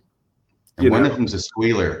one of them's a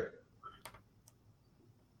squealer.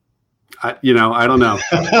 I don't know.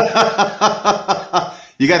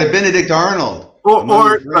 You got a Benedict Arnold.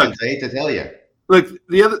 Or friends, I hate to tell you. Look,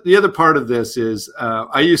 the other part of this is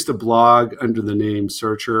I used to blog under the name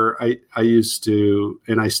Searcher. I used to,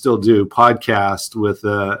 and I still do, podcast with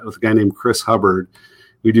a guy named Chris Hubbard.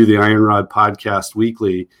 We do the Iron Rod podcast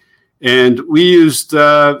weekly, and we used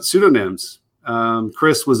pseudonyms.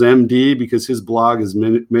 Chris was MD because his blog is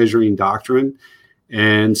Measuring Doctrine,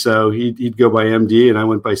 and so he'd go by MD, and I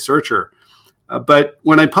went by Searcher. But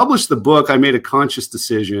when I published the book, I made a conscious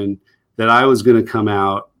decision that I was going to come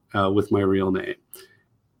out with my real name.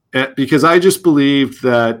 Because I just believed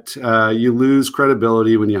that you lose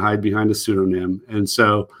credibility when you hide behind a pseudonym. And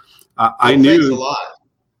so I knew. Thanks a lot.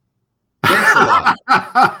 Thanks a lot.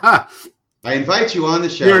 I invite you on the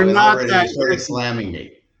show. You're not already that started slamming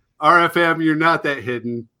me. RFM, you're not that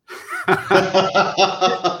hidden.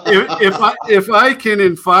 if I can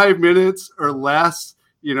in 5 minutes or less,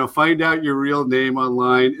 find out your real name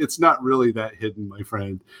online, it's not really that hidden, my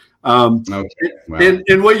friend. Okay. Wow.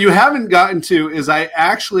 And what you haven't gotten to is I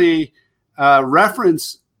actually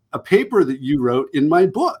reference a paper that you wrote in my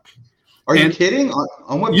book. Are you kidding?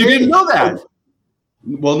 On what page? You didn't know that?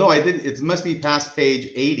 Well, no, I didn't. It must be past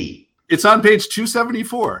page 80. It's on page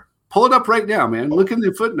 274. Pull it up right now, man. Look in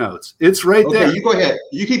the footnotes. It's right there. Okay, you go ahead.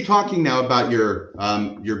 You keep talking now about your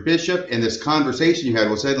bishop and this conversation you had.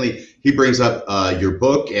 Well, suddenly he brings up your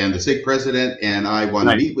book and the stake president, and I want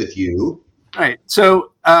to meet with you. All right.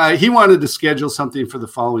 So he wanted to schedule something for the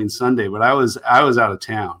following Sunday, but I was out of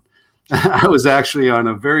town. I was actually on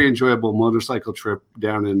a very enjoyable motorcycle trip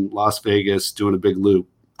down in Las Vegas, doing a big loop,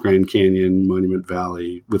 Grand Canyon, Monument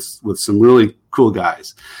Valley, with some really cool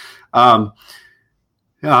guys. And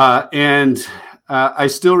I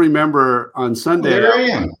still remember on Sunday. There I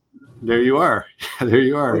am. There you are. There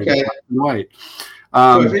you are. Okay. In black and white.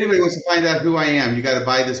 So if anybody wants to find out who I am, you got to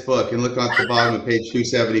buy this book and look on the bottom of page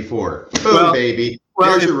 274. Boom, baby.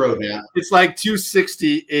 There's your roadmap. It's like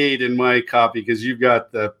 268 in my copy because you've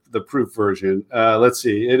got the proof version. Let's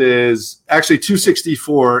see. It is actually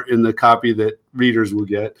 264 in the copy that readers will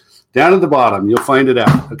get. Down at the bottom, you'll find it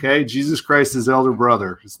out. Okay, Jesus Christ, his elder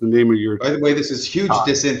brother. It's the name of your. By the way, this is huge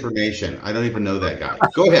disinformation. I don't even know that guy.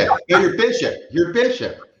 Go ahead. No, you're bishop. You're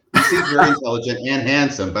bishop. He seems very intelligent and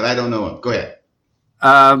handsome, but I don't know him. Go ahead.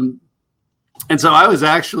 And so I was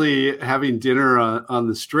actually having dinner on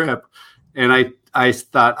the Strip, and I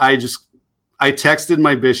thought I texted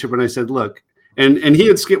my bishop and I said, look, and we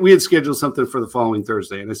had scheduled something for the following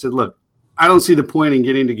Thursday, and I said, look, I don't see the point in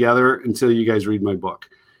getting together until you guys read my book.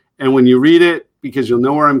 And when you read it, because you'll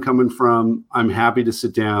know where I'm coming from, I'm happy to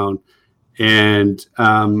sit down. And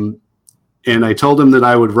I told him that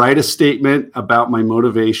I would write a statement about my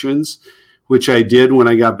motivations, which I did when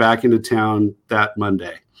I got back into town that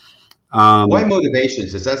Monday. Why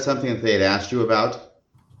motivations? Is that something that they had asked you about?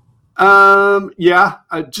 Yeah,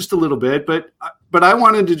 just a little bit, but I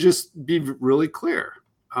wanted to just be really clear.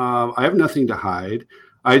 I have nothing to hide.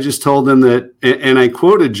 I just told them that, and I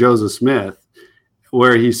quoted Joseph Smith,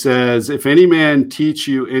 where he says, if any man teach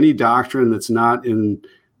you any doctrine that's not in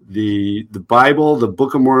the Bible, the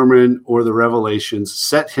Book of Mormon, or the Revelations,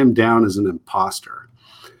 set him down as an imposter.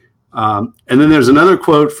 And then there's another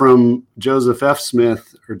quote from Joseph F.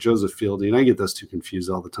 Smith or Joseph Fielding. I get those two confused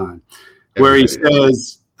all the time, where he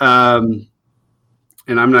says, and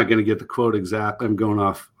I'm not going to get the quote exact. I'm going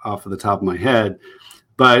off of the top of my head,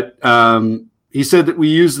 but he said that we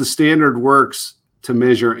use the standard works to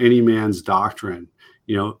measure any man's doctrine.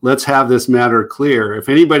 Let's have this matter clear. If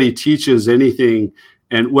anybody teaches anything,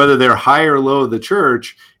 and whether they're high or low of the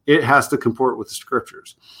church, it has to comport with the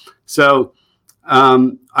scriptures. So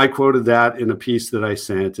I quoted that in a piece that I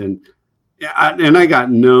sent, and I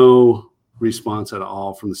got no response at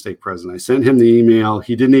all from the stake president. I sent him the email.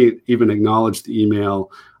 He didn't even acknowledge the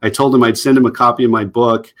email. I told him I'd send him a copy of my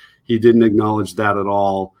book. He didn't acknowledge that at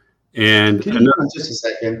all. And can you just a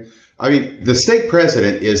second? I mean, the stake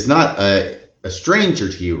president is not a stranger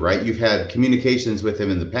to you, right? You've had communications with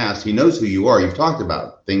him in the past. He knows who you are. You've talked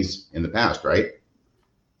about things in the past, right?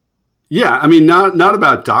 Yeah, I mean, not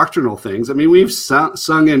about doctrinal things. I mean, we've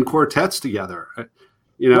sung in quartets together.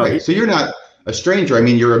 Right. So you're not a stranger. I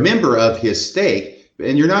mean, you're a member of his stake,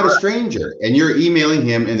 and you're not a stranger. And you're emailing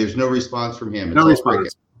him, and there's no response from him. No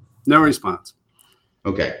response. No response.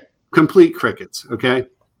 Okay. Complete crickets. Okay.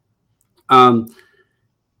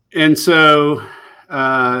 And so,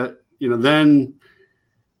 then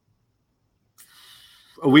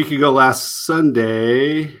a week ago, last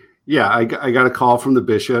Sunday, I got a call from the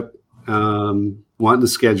bishop wanting to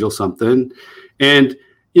schedule something. And,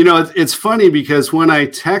 it's funny because when I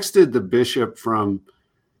texted the bishop from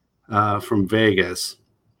Vegas,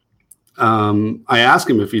 I asked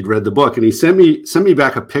him if he'd read the book, and he sent me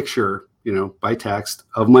back a picture, by text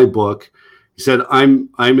of my book. He said, I'm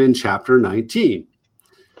in chapter 19.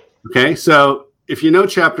 Okay. So if you know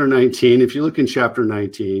chapter 19, if you look in chapter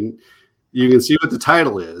 19, you can see what the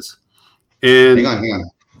title is. And hang on.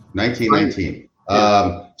 1919.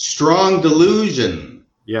 Strong delusion.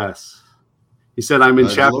 Yes. He said, I'm in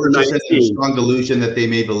chapter 19. Strong delusion that they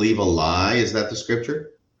may believe a lie. Is that the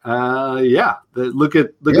scripture? Yeah. Look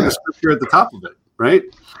at the scripture at the top of it, right?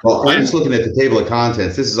 Well, I'm just looking at the table of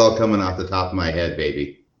contents. This is all coming off the top of my head,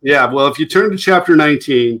 baby. Yeah. Well, if you turn to chapter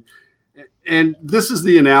 19, and this is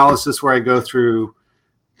the analysis where I go through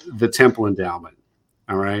the temple endowment.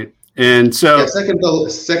 All right. And so Second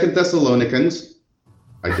Thessalonians.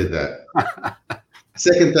 I did that.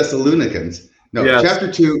 Second Thessalonians. No, yes.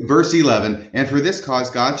 Chapter 2, verse 11. And for this cause,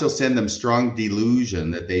 God shall send them strong delusion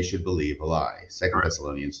that they should believe a lie. Second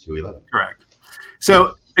Thessalonians 2:11. Correct.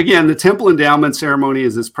 So again, the temple endowment ceremony,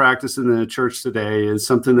 as it's practiced in the church today, is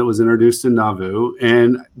something that was introduced in Nauvoo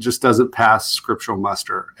and just doesn't pass scriptural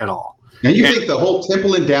muster at all. Now you think the whole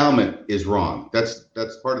temple endowment is wrong. That's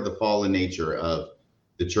part of the fallen nature of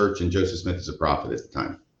the church, and Joseph Smith is a prophet at the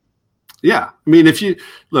time. Yeah. I mean, if you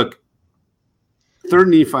look, 3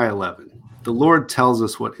 Nephi 11, the Lord tells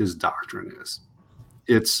us what his doctrine is.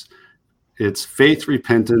 It's faith,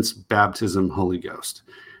 repentance, baptism, Holy Ghost.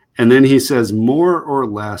 And then he says, more or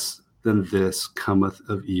less than this cometh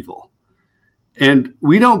of evil. And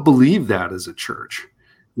we don't believe that as a church.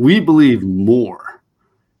 We believe more.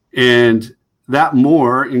 And that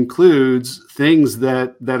more includes things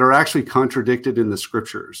that are actually contradicted in the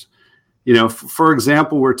scriptures. For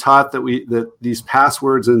example, we're taught that these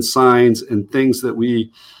passwords and signs and things that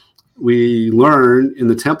we we learn in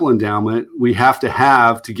the temple endowment we have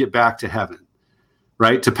to get back to heaven,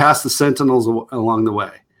 right? To pass the sentinels along the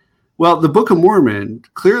way. Well, the Book of Mormon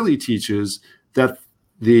clearly teaches that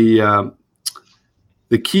the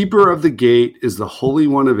keeper of the gate is the Holy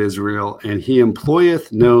One of Israel, and he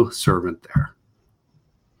employeth no servant there.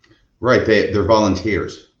 Right. They're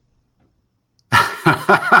volunteers.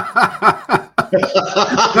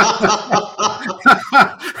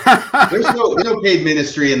 There's no paid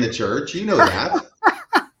ministry in the church. You know that.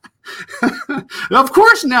 Of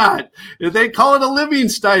course not. They call it a living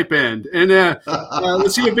stipend and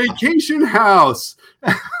let's see, a vacation house.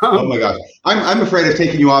 Oh my gosh. I'm afraid of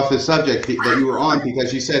taking you off the subject that you were on,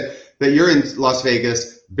 because you said that you're in Las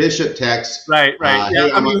Vegas, Bishop Tex. Right. Yeah,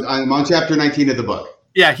 I'm on chapter 19 of the book.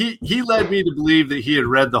 Yeah, he led me to believe that he had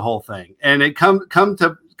read the whole thing, and it come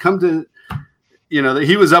to that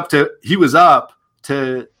he was up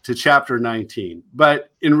to chapter 19,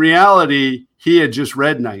 but in reality he had just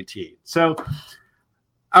read 19. So,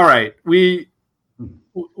 all right, we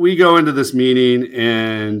go into this meeting,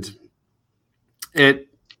 and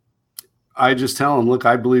I just tell him, look,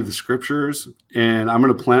 I believe the scriptures, and I'm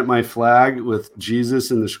going to plant my flag with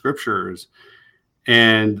Jesus in the scriptures,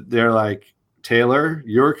 and they're like, Taylor,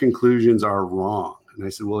 your conclusions are wrong. And I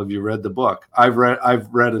said, well, have you read the book? I've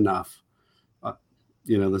read enough.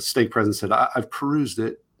 The stake president said, I've perused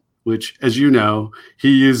it, which, as you know, he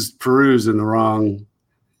used peruse in the wrong,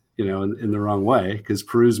 in the wrong way, because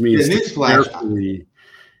peruse means carefully,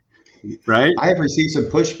 right? I have received some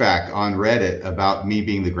pushback on Reddit about me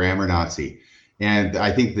being the grammar Nazi. And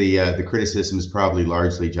I think the criticism is probably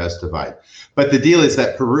largely justified. But the deal is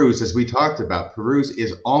that peruse, as we talked about, peruse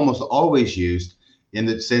is almost always used in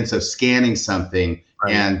the sense of scanning something,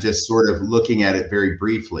 right, and just sort of looking at it very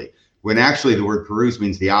briefly. When actually the word peruse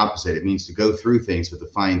means the opposite. It means to go through things with a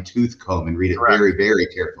fine tooth comb and read it very, very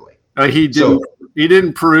carefully. He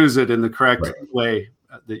didn't peruse it in the correct way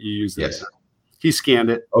that you used it. Yes. He scanned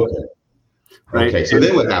it. Okay. Right? Okay. So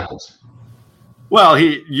then what happens? Well,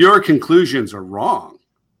 your conclusions are wrong,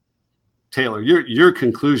 Taylor. Your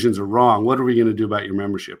conclusions are wrong. What are we going to do about your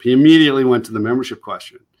membership? He immediately went to the membership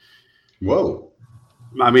question. Whoa!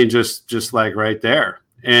 I mean, just like right there,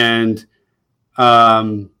 and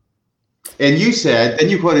you said, then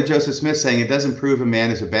you quoted Joseph Smith saying, "It doesn't prove a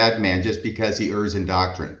man is a bad man just because he errs in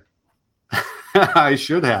doctrine." I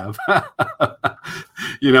should have, or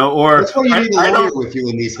that's why you need a lawyer with you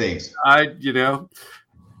in these things.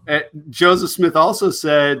 Joseph Smith also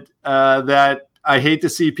said that I hate to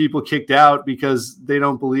see people kicked out because they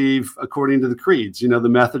don't believe according to the creeds, the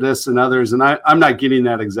Methodists and others. And I'm not getting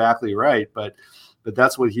that exactly right, but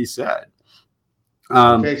that's what he said.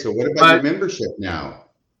 Okay, so what about your membership now?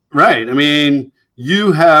 Right. I mean,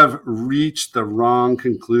 you have reached the wrong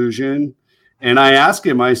conclusion. And I asked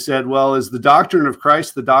him, I said, well, is the doctrine of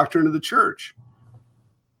Christ the doctrine of the church?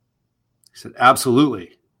 He said,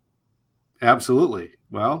 absolutely. Absolutely.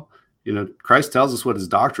 Well, Christ tells us what his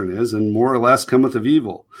doctrine is, and more or less cometh of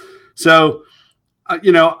evil. So,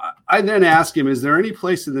 I then asked him, is there any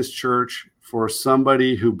place in this church for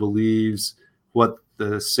somebody who believes what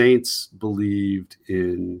the saints believed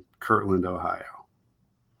in Kirtland, Ohio?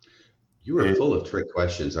 You are full of trick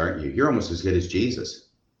questions, aren't you? You're almost as good as Jesus.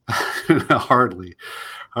 Hardly.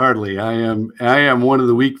 I am one of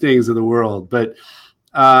the weak things of the world. But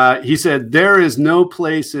he said, there is no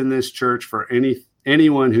place in this church for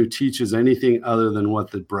anyone who teaches anything other than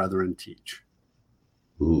what the brethren teach.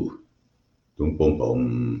 Ooh. Boom, boom,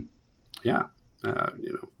 boom. Yeah.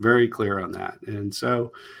 Very clear on that. And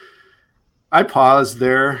so I paused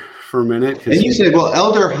there for a minute. And you said, well,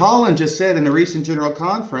 Elder Holland just said in the recent general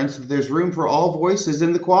conference that there's room for all voices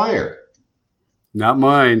in the choir. Not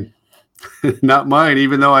mine. Not mine,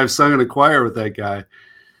 even though I've sung in a choir with that guy.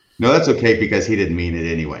 No, that's okay, because he didn't mean it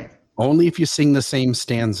anyway. Only if you sing the same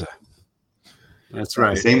stanza. That's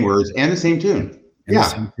right. The same words and the same tune.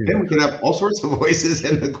 Then we can have all sorts of voices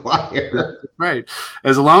in the choir. Right.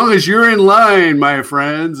 As long as you're in line, my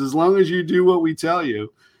friends, as long as you do what we tell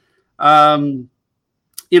you. So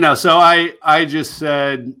I just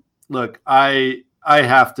said, look, I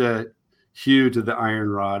have to hew to the iron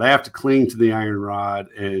rod. I have to cling to the iron rod.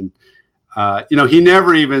 And, he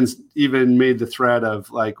never even made the threat of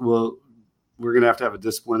like, well, we're going to have a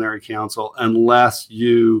disciplinary council unless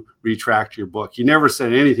you retract your book. He never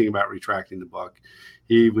said anything about retracting the book.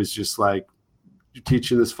 He was just like, you're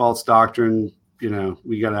teaching this false doctrine.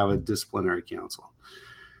 We got to have a disciplinary council.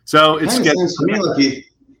 So it sounds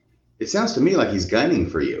to me like he's gunning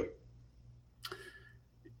for you.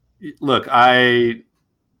 Look, I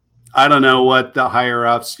don't know what the higher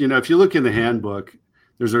ups, if you look in the handbook,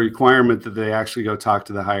 there's a requirement that they actually go talk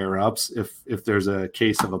to the higher ups if there's a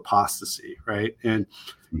case of apostasy, right? And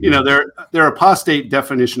their apostate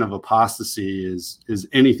definition of apostasy is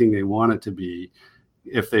anything they want it to be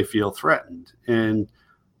if they feel threatened. And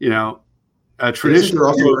a tradition. Isn't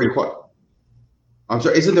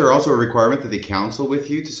there also a requirement that they counsel with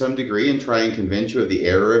you to some degree and try and convince you of the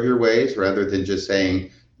error of your ways, rather than just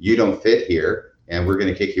saying you don't fit here and we're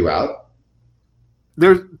going to kick you out?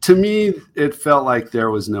 To me, it felt like there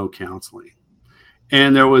was no counseling,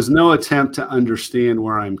 and there was no attempt to understand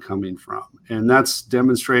where I'm coming from. And that's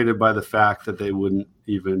demonstrated by the fact that they wouldn't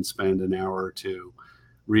even spend an hour or two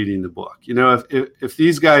reading the book. If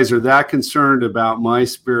these guys are that concerned about my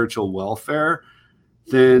spiritual welfare,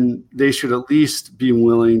 then they should at least be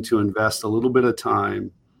willing to invest a little bit of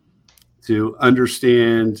time to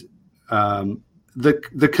understand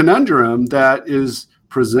the conundrum that is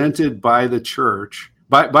presented by the church,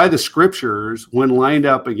 by the scriptures, when lined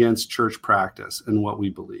up against church practice and what we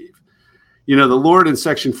believe. The Lord in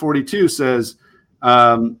section 42 says,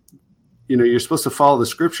 you're supposed to follow the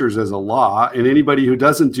scriptures as a law, and anybody who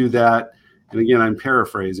doesn't do that, and again, I'm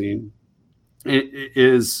paraphrasing,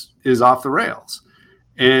 is off the rails.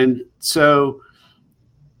 And so,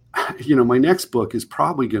 my next book is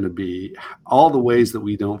probably going to be all the ways that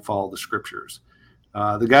we don't follow the scriptures.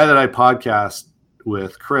 The guy that I podcast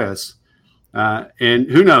with, Chris,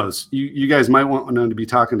 and who knows, you guys might want to be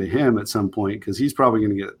talking to him at some point, because he's probably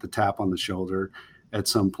going to get the tap on the shoulder at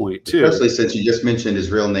some point too. Especially since you just mentioned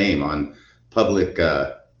his real name on public.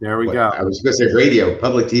 There we go. I was going to say radio,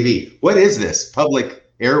 public TV. What is this? Public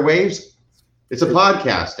airwaves? It's a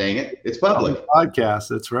podcast, dang it. It's public. Podcast,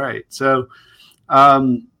 that's right. So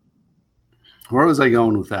where was I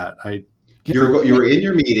going with that? You were in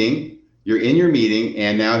your meeting. You're in your meeting,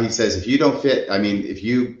 and now he says, if you don't fit, if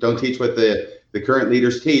you don't teach what the current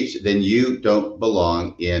leaders teach, then you don't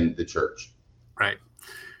belong in the church. Right.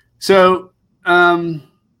 So,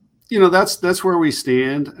 that's where we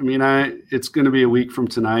stand. It's going to be a week from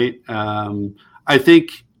tonight. I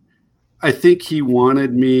think he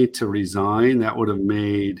wanted me to resign. That would have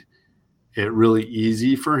made it really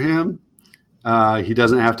easy for him. He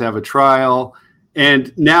doesn't have to have a trial.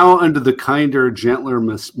 And now, under the kinder, gentler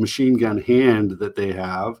machine gun hand that they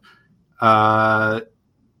have,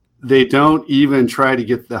 they don't even try to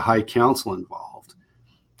get the high council involved.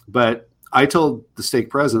 But I told the stake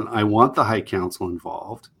president I want the high council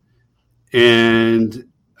involved. And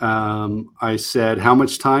I said, how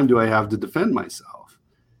much time do I have to defend myself?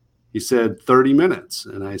 He said, 30 minutes.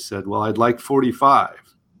 And I said, well, I'd like 45. He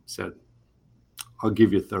said, I'll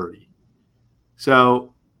give you 30. So,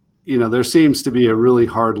 there seems to be a really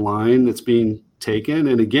hard line that's being taken.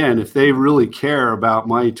 And again, if they really care about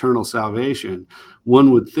my eternal salvation,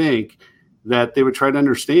 one would think that they would try to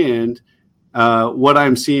understand what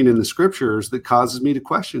I'm seeing in the scriptures that causes me to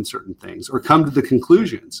question certain things or come to the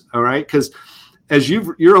conclusions. All right. Because as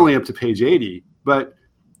you're only up to page 80, but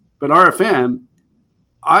RFM,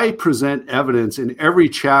 I present evidence in every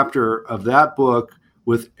chapter of that book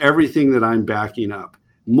with everything that I'm backing up.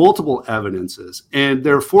 Multiple evidences, and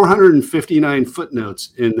there are 459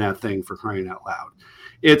 footnotes in that thing, for crying out loud.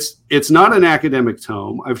 It's not an academic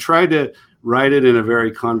tome. I've tried to write it in a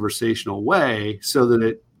very conversational way so that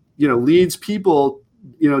it leads people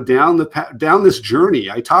down this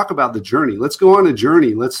journey. I talk about the journey. Let's go on a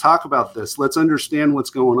journey. Let's talk about this. Let's understand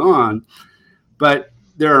what's going on. But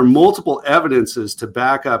there are multiple evidences to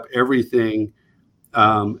back up everything.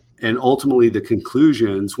 And ultimately the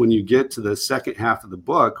conclusions when you get to the second half of the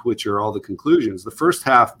book, which are all the conclusions, the first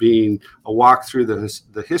half being a walk through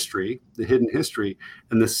the history, the hidden history,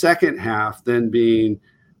 and the second half then being,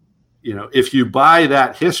 if you buy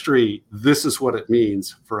that history, this is what it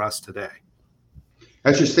means for us today.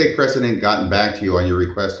 Has your stake president gotten back to you on your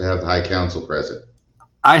request to have the high council present?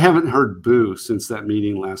 I haven't heard boo since that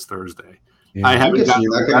meeting last Thursday. Yeah, I haven't. You're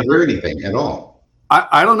not going to hear anything at all.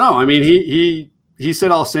 I don't know. He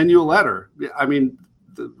said, I'll send you a letter. The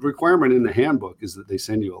requirement in the handbook is that they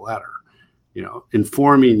send you a letter,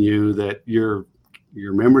 informing you that your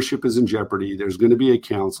membership is in jeopardy. There's going to be a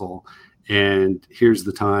council, and here's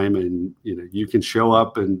the time, and you can show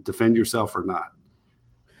up and defend yourself or not.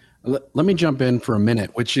 Let me jump in for a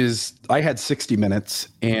minute, which is I had 60 minutes,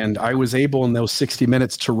 and I was able in those 60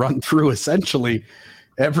 minutes to run through essentially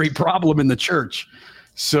every problem in the church.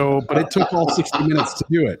 So, but it took all 60 minutes to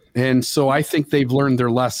do it. And so I think they've learned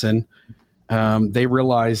their lesson. They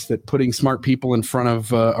realize that putting smart people in front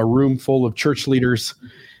of a room full of church leaders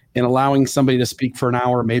and allowing somebody to speak for an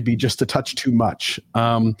hour may be just a touch too much.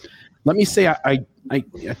 Let me say, I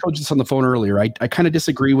told you this on the phone earlier. I kind of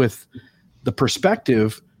disagree with the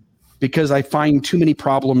perspective because I find too many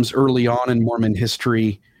problems early on in Mormon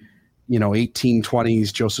history,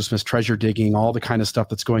 1820s, Joseph Smith's treasure digging, all the kind of stuff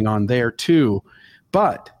that's going on there too.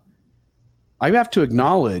 But I have to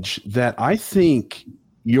acknowledge that I think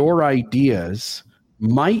your ideas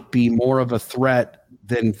might be more of a threat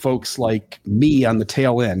than folks like me on the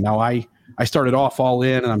tail end. Now, I started off all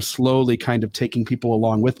in, and I'm slowly kind of taking people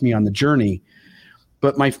along with me on the journey.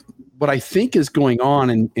 But what I think is going on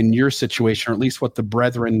in your situation, or at least what the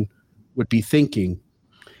brethren would be thinking,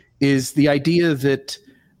 is the idea that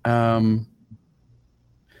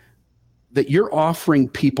that you're offering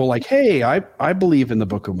people like, hey, I believe in the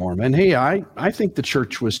Book of Mormon. Hey, I think the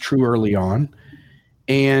church was true early on.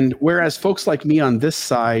 And whereas folks like me on this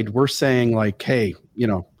side, we're saying like, hey,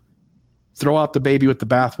 throw out the baby with the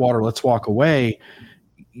bathwater, let's walk away.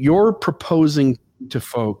 You're proposing to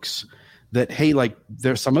folks that, hey, like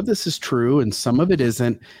there's some of this is true and some of it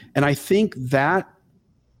isn't. And I think that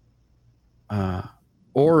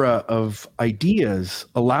aura of ideas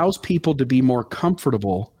allows people to be more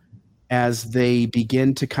comfortable as they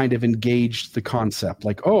begin to kind of engage the concept.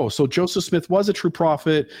 Like, oh, so Joseph Smith was a true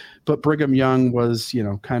prophet, but Brigham Young was,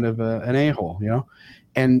 kind of an a-hole,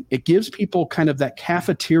 And it gives people kind of that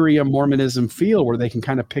cafeteria Mormonism feel where they can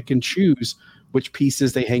kind of pick and choose which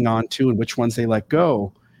pieces they hang on to and which ones they let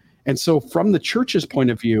go. And so from the church's point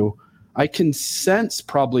of view, I can sense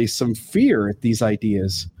probably some fear at these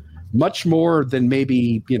ideas, much more than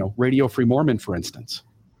maybe, Radio Free Mormon, for instance.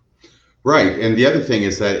 Right. And the other thing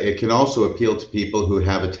is that it can also appeal to people who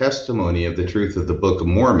have a testimony of the truth of the Book of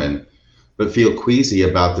Mormon, but feel queasy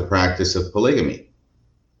about the practice of polygamy.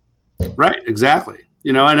 Right. Exactly.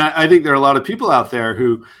 And I think there are a lot of people out there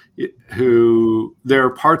who there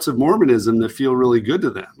are parts of Mormonism that feel really good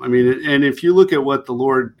to them. I mean, and if you look at what the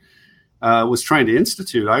Lord was trying to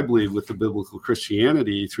institute, I believe, with the biblical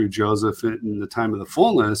Christianity through Joseph in the time of the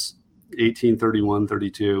fullness, 1831,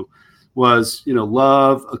 32, was,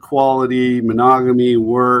 love, equality, monogamy,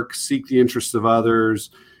 work, seek the interests of others,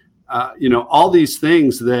 all these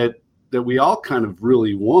things that we all kind of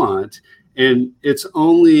really want. And it's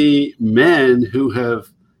only men who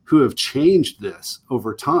have changed this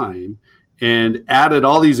over time and added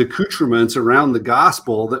all these accoutrements around the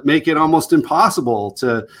gospel that make it almost impossible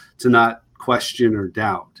to not question or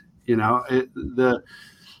doubt. If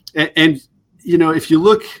you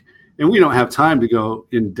look, and we don't have time to go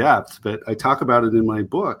in depth, but I talk about it in my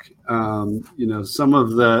book. Some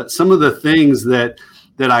of the things that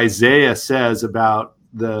Isaiah says about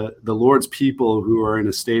the Lord's people who are in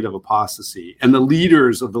a state of apostasy and the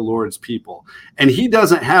leaders of the Lord's people. And he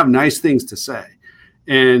doesn't have nice things to say.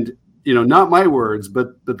 And, not my words,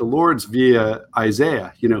 but the Lord's via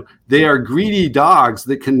Isaiah, they are greedy dogs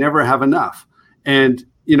that can never have enough. And,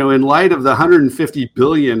 in light of the 150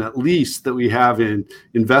 billion at least that we have in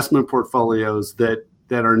investment portfolios that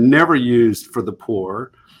are never used for the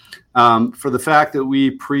poor, for the fact that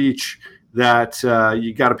we preach that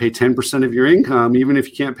you got to pay 10% of your income, even if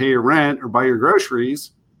you can't pay your rent or buy your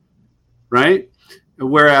groceries, right?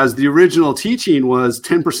 Whereas the original teaching was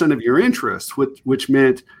 10% of your interest, which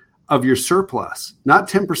meant of your surplus, not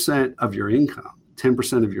 10% of your income,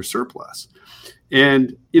 10% of your surplus.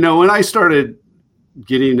 And, when I started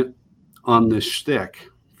getting on this shtick,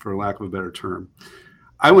 for lack of a better term,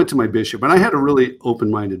 I went to my bishop, and I had a really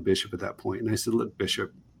open-minded bishop at that point. And I said, look,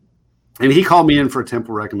 Bishop, and he called me in for a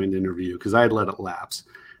temple recommend interview because I had let it lapse.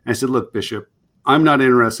 And I said, look, Bishop, I'm not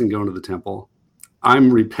interested in going to the temple. I'm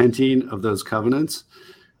repenting of those covenants.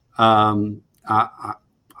 I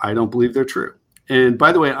don't believe they're true. And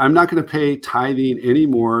by the way, I'm not going to pay tithing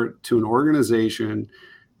anymore to an organization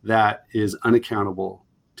that is unaccountable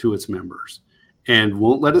to its members and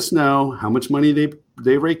won't let us know how much money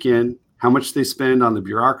they rake in, how much they spend on the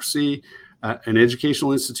bureaucracy, an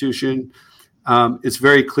educational institution. It's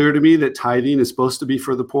very clear to me that tithing is supposed to be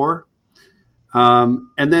for the poor. And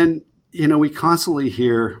then, we constantly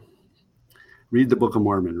read the Book of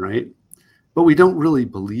Mormon, right? But we don't really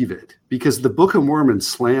believe it because the Book of Mormon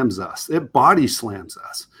slams us. It body slams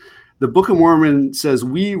us. The Book of Mormon says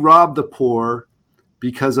we rob the poor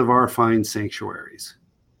because of our fine sanctuaries.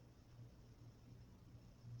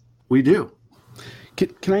 We do.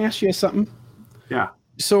 Can I ask you something? Yeah.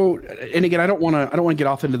 So, and again, I don't want to get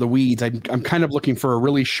off into the weeds. I'm kind of looking for a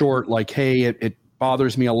really short, like, hey, it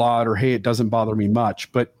bothers me a lot, or hey, it doesn't bother me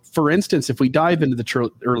much. But for instance, if we dive into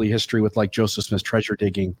the early history with like Joseph Smith's treasure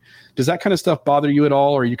digging, does that kind of stuff bother you at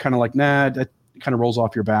all? Or are you kind of like, nah, that kind of rolls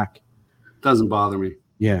off your back? Doesn't bother me.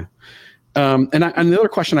 Yeah. And the other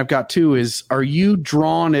question I've got too is, are you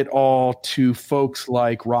drawn at all to folks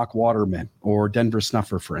like Rock Waterman or Denver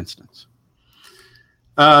Snuffer, for instance?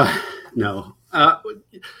 No.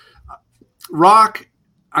 Rock,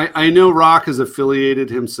 I know Rock has affiliated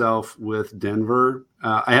himself with Denver.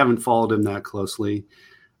 I haven't followed him that closely.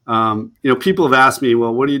 People have asked me,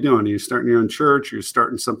 well, what are you doing? Are you starting your own church? Are you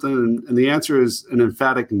starting something? And the answer is an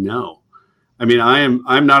emphatic no. I mean,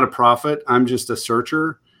 I'm not a prophet. I'm just a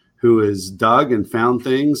searcher who has dug and found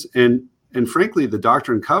things. And frankly, the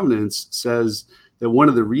Doctrine and Covenants says that one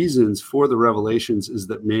of the reasons for the revelations is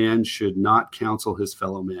that man should not counsel his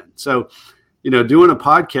fellow man. So, doing a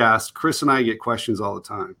podcast, Chris and I get questions all the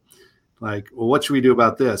time. Like, well, what should we do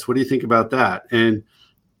about this? What do you think about that? And,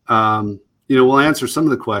 we'll answer some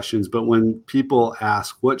of the questions, but when people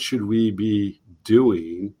ask, what should we be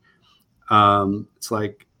doing? It's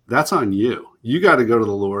like, that's on you. You got to go to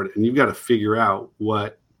the Lord and you've got to figure out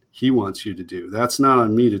what he wants you to do. That's not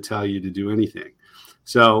on me to tell you to do anything.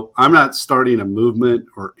 So I'm not starting a movement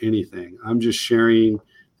or anything. I'm just sharing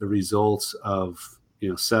the results of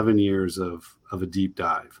 7 years of a deep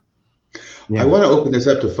dive. Yeah. I want to open this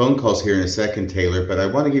up to phone calls here in a second, Taylor, but I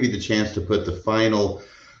want to give you the chance to put the final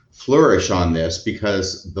flourish on this,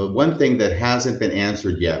 because the one thing that hasn't been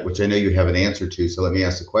answered yet, which I know you have an answer to, so let me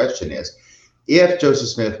ask the question, is if Joseph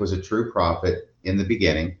Smith was a true prophet in the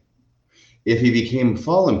beginning, if he became a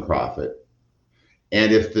fallen prophet,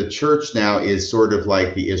 and if the church now is sort of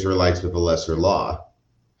like the Israelites with a lesser law,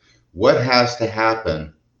 what has to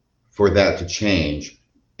happen for that to change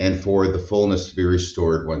and for the fullness to be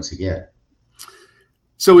restored once again?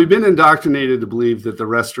 So we've been indoctrinated to believe that the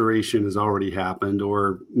restoration has already happened,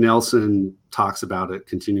 or Nelson talks about it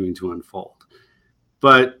continuing to unfold.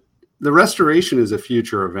 But the restoration is a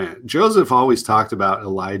future event. Joseph always talked about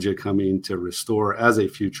Elijah coming to restore as a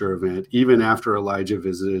future event, even after Elijah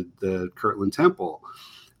visited the Kirtland Temple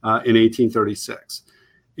in 1836.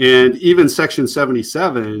 And even Section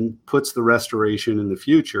 77 puts the restoration in the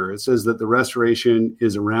future. It says that the restoration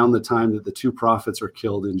is around the time that the two prophets are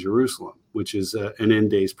killed in Jerusalem, which is an end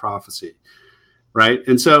days prophecy, right?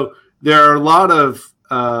 And so there are a lot of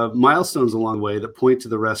milestones along the way that point to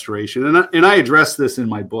the restoration. And I address this in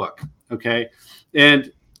my book, okay?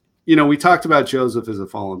 And, we talked about Joseph as a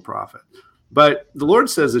fallen prophet. But the Lord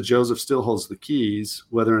says that Joseph still holds the keys,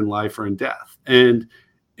 whether in life or in death.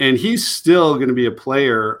 And he's still going to be a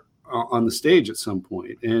player on the stage at some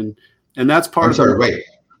point. And that's part I'm of sorry, wait.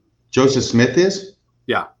 Joseph Smith is?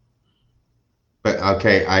 Yeah. But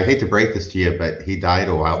okay, I hate to break this to you, but he died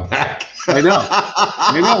a while back. I know.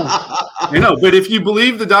 But if you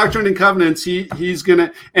believe the Doctrine and Covenants, he's going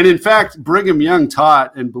to, and in fact, Brigham Young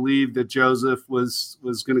taught and believed that Joseph was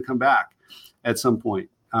going to come back at some point.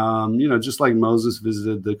 Just like Moses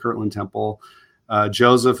visited the Kirtland Temple,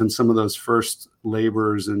 Joseph and some of those first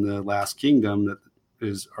laborers in the last kingdom that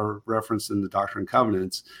are referenced in the Doctrine and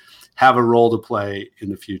Covenants have a role to play in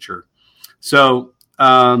the future. So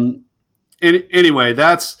anyway,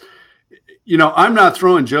 that's, I'm not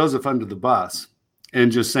throwing Joseph under the bus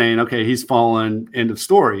and just saying, okay, he's fallen, end of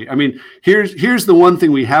story. I mean, here's the one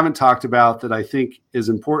thing we haven't talked about that I think is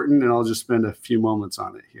important, and I'll just spend a few moments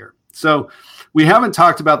on it here. So we haven't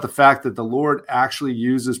talked about the fact that the Lord actually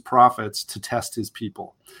uses prophets to test his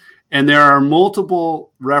people. And there are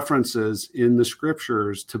multiple references in the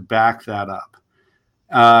scriptures to back that up.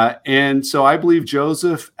 And so I believe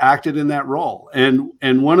Joseph acted in that role.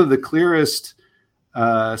 And one of the clearest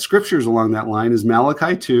scriptures along that line is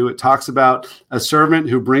Malachi 2. It talks about a servant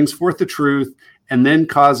who brings forth the truth and then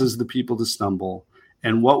causes the people to stumble.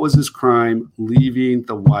 And what was his crime? Leaving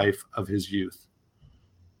the wife of his youth.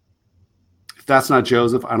 If that's not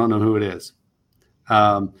Joseph, I don't know who it is.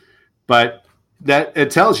 But that it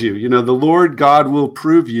tells you, the Lord God will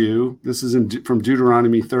prove you. This is from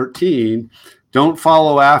Deuteronomy 13. Don't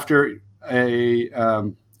follow after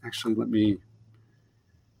actually, we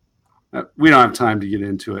don't have time to get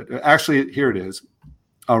into it. Actually, here it is.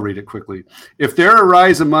 I'll read it quickly. If there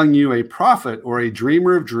arise among you a prophet or a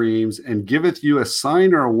dreamer of dreams, and giveth you a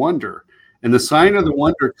sign or a wonder, and the sign or the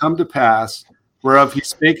wonder come to pass, whereof he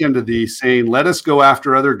spake unto thee, saying, let us go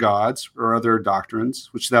after other gods or other doctrines,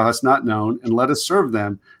 which thou hast not known, and let us serve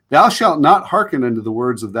them, thou shalt not hearken unto the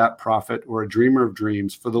words of that prophet or a dreamer of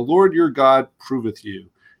dreams, for the Lord your God proveth you,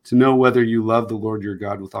 to know whether you love the Lord your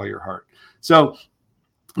God with all your heart. So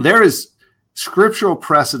there is scriptural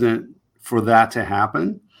precedent for that to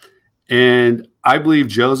happen. And I believe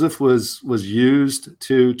Joseph was used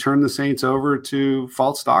to turn the saints over to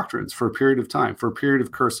false doctrines for a period of time, for a period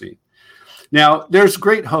of cursing. Now, there's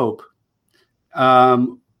great hope.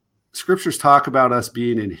 Scriptures talk about us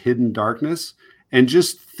being in hidden darkness, and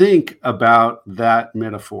just think about that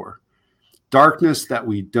metaphor. Darkness that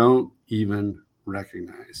we don't even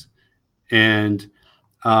recognize. And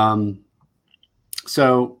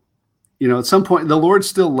so, at some point, the Lord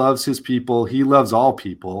still loves his people. He loves all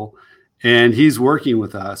people, and he's working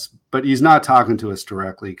with us, but he's not talking to us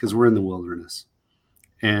directly because we're in the wilderness.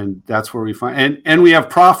 And that's where we find, and we have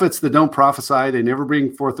prophets that don't prophesy. They never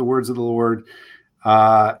bring forth the words of the Lord.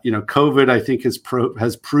 COVID, I think, has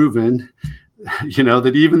proven,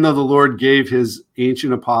 that even though the Lord gave his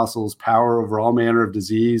ancient apostles power over all manner of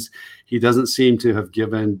disease, he doesn't seem to have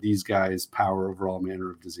given these guys power over all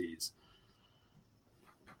manner of disease.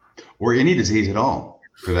 Or any disease at all,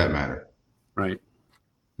 for that matter. Right.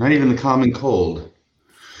 Not even the common cold.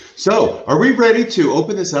 So, are we ready to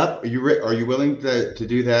open this up? Are you willing to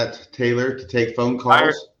do that, Taylor, to take phone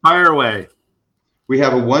calls? Fire away. We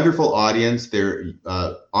have a wonderful audience. They're,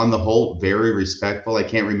 on the whole, very respectful. I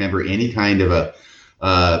can't remember any kind of a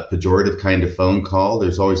pejorative kind of phone call.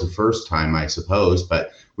 There's always a first time, I suppose,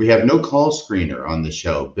 but we have no call screener on the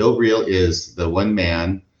show. Bill Reel is the one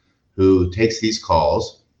man who takes these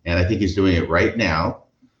calls, and I think he's doing it right now.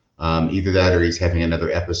 Either that or he's having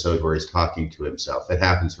another episode where he's talking to himself. It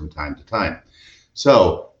happens from time to time.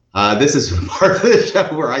 So this is part of the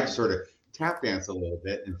show where I just sort of tap dance a little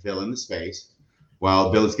bit and fill in the space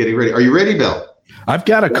while Bill is getting ready. Are you ready, Bill? I've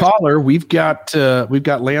got a caller. We've got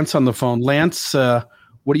Lance on the phone. Lance,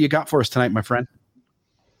 what do you got for us tonight, my friend?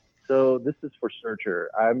 So this is for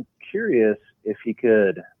Searcher. I'm curious if he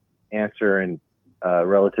could answer in a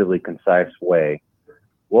relatively concise way.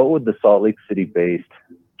 What would the Salt Lake City-based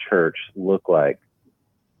church look like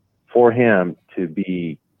for him to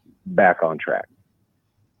be back on track?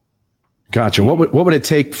 Gotcha. What would it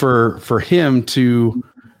take for him to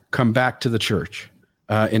come back to the church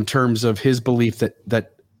in terms of his belief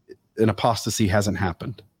that an apostasy hasn't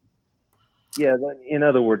happened? Yeah. In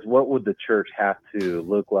other words, what would the church have to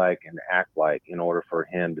look like and act like in order for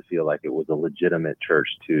him to feel like it was a legitimate church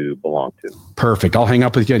to belong to? Perfect. I'll hang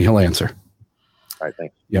up with you and he'll answer. All right.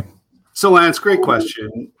 Thanks. Yep. So, Lance, great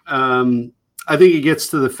question. I think it gets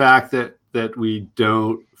to the fact that we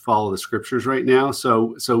don't follow the scriptures right now.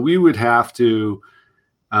 So we would have to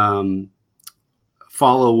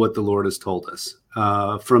follow what the Lord has told us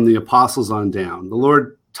from the apostles on down. The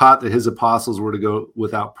Lord taught that his apostles were to go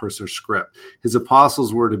without purse or scrip. His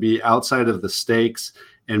apostles were to be outside of the stakes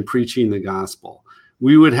and preaching the gospel.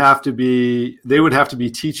 They would have to be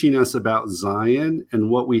teaching us about Zion and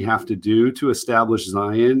what we have to do to establish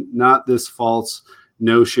Zion, not this false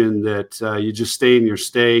notion that you just stay in your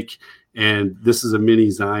stake and this is a mini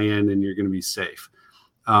Zion and you're going to be safe.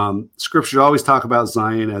 Scriptures always talk about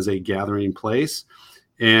Zion as a gathering place.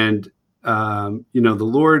 And, the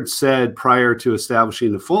Lord said prior to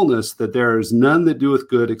establishing the fullness that there is none that doeth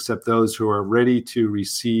good except those who are ready to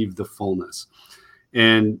receive the fullness.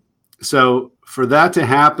 And so for that to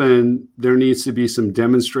happen, there needs to be some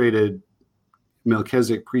demonstrated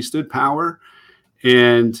Melchizedek priesthood power.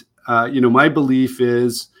 And, my belief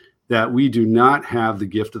is that we do not have the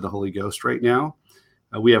gift of the Holy Ghost right now.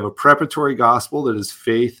 We have a preparatory gospel that is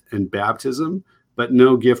faith and baptism, but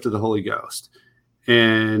no gift of the Holy Ghost.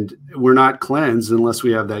 And we're not cleansed unless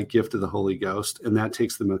we have that gift of the Holy Ghost, and that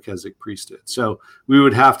takes the Melchizedek priesthood. So we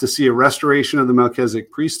would have to see a restoration of the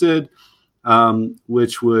Melchizedek priesthood,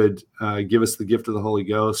 which would give us the gift of the Holy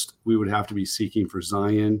Ghost. We would have to be seeking for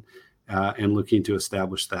Zion and looking to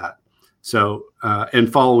establish that. So,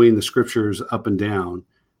 and following the scriptures up and down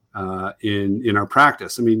in our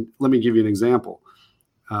practice. I mean, let me give you an example.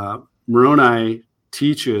 Moroni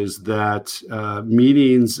teaches that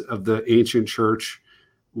meetings of the ancient church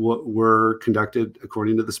were conducted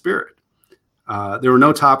according to the Spirit. There were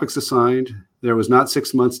no topics assigned. There was not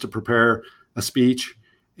 6 months to prepare a speech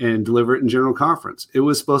and deliver it in general conference. It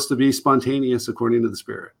was supposed to be spontaneous according to the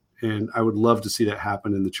Spirit. And I would love to see that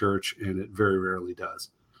happen in the church, and it very rarely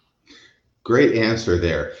does. Great answer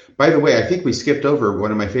there. By the way, I think we skipped over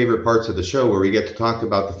one of my favorite parts of the show where we get to talk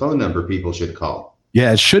about the phone number people should call.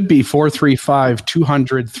 Yeah, it should be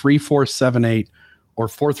 435-200-3478 or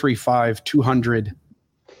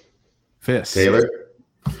 435-200-FIST. Taylor,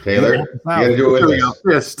 you got to do it with us.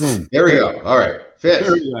 Fist. There we go. All right. FIST.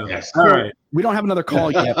 There we go. Yes. All right. We don't have another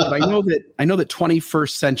call yet, but I know that 21st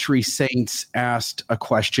Century Saints asked a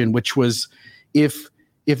question, which was if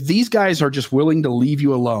these guys are just willing to leave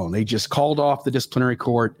you alone, they just called off the disciplinary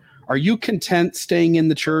court, are you content staying in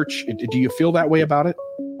the church? Do you feel that way about it?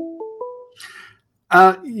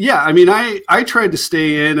 Yeah, I mean, I tried to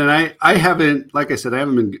stay in, and I haven't, like I said, I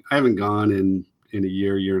haven't gone in a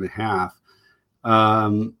year and a half.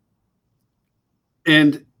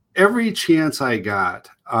 And every chance I got,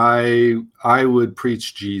 I would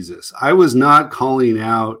preach Jesus. I was not calling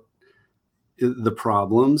out the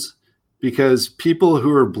problems because people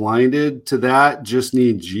who are blinded to that just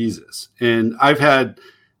need Jesus. And I've had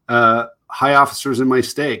high officers in my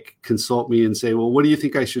stake consult me and say, well, what do you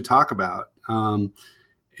think I should talk about?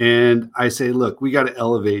 And I say, look, we got to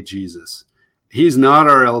elevate Jesus. He's not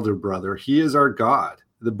our elder brother. He is our God.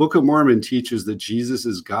 The Book of Mormon teaches that Jesus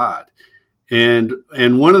is God. And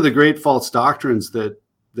one of the great false doctrines that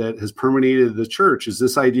has permeated the church is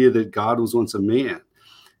this idea that God was once a man.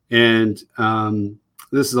 And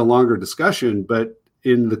this is a longer discussion, but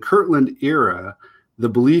in the Kirtland era, the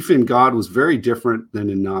belief in God was very different than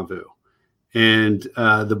in Nauvoo. And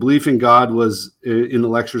the belief in God was in the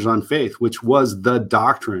Lectures on Faith, which was the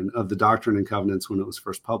doctrine of the Doctrine and Covenants when it was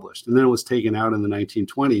first published. And then it was taken out in the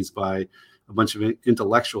 1920s by a bunch of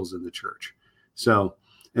intellectuals in the church. So,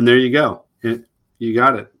 and there you go. You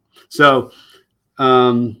got it. So,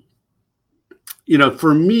 for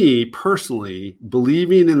me personally,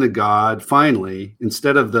 believing in the God, finally,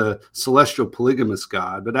 instead of the celestial polygamous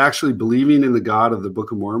God, but actually believing in the God of the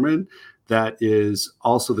Book of Mormon, that is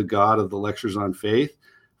also the God of the Lectures on Faith,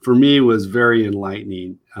 for me was very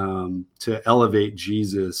enlightening to elevate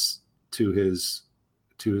Jesus to his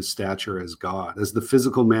stature as God, as the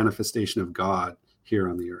physical manifestation of God here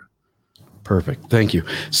on the earth. Perfect. Thank you.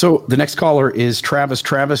 So the next caller is Travis.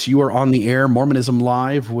 Travis, you are on the air, Mormonism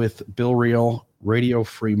Live with Bill Reel, Radio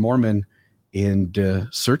Free Mormon, and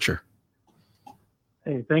Searcher.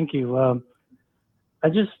 Hey, thank you.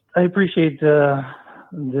 I appreciate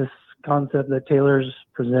this concept that Taylor's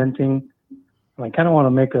presenting. I kind of want to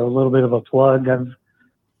make a little bit of a plug. I've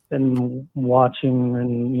been watching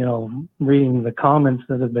and reading the comments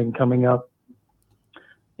that have been coming up,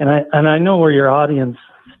 and I know where your audience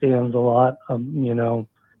stands a lot.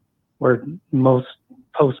 Where most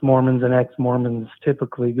post-Mormons and ex-Mormons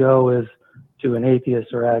typically go is to an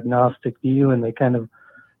atheist or agnostic view, and they kind of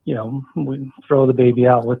we throw the baby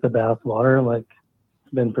out with the bathwater, like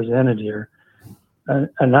it's been presented here.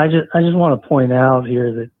 And I just want to point out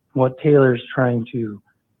here that what Taylor's trying to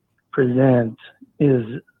present is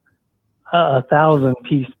a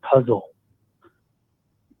 1,000-piece puzzle,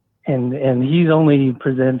 and he's only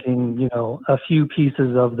presenting a few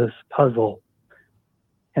pieces of this puzzle,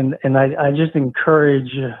 and I just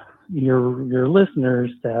encourage your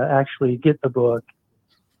listeners to actually get the book.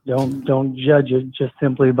 Don't judge it just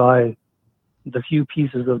simply by the few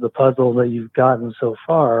pieces of the puzzle that you've gotten so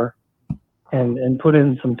far. And put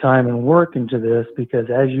in some time and work into this, because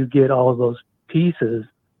as you get all of those pieces,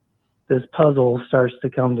 this puzzle starts to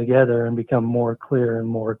come together and become more clear and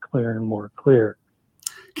more clear and more clear.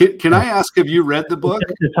 Can I ask, have you read the book?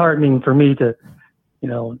 It's disheartening for me to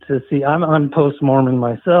see. I'm post-Mormon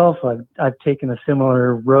myself. I've taken a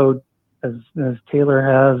similar road as Taylor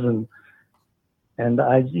has, and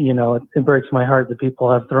it breaks my heart that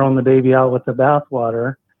people have thrown the baby out with the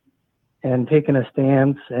bathwater and taken a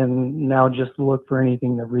stance and now just look for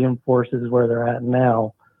anything that reinforces where they're at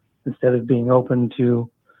now, instead of being open to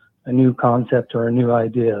a new concept or a new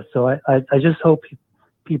idea. So I just hope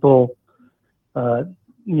people,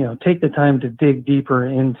 take the time to dig deeper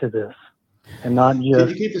into this and not just. Can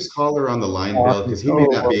you keep this caller on the line, Bill? Because he may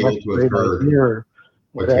not be able to have heard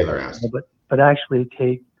what Taylor asked. But actually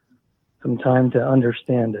take some time to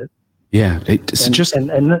understand it. Yeah, it's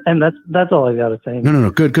and that's all I got to say.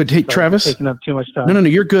 No, good. Hey, Travis, taking up too much time. No,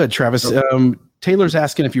 you're good, Travis. Taylor's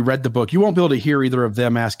asking if you read the book. You won't be able to hear either of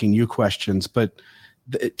them asking you questions, but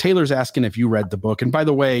Taylor's asking if you read the book. And by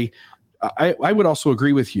the way, I would also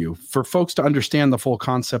agree with you. For folks to understand the full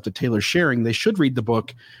concept that Taylor's sharing, they should read the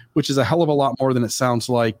book, which is a hell of a lot more than it sounds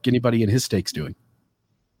like anybody in his stake's doing.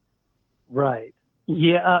 Right.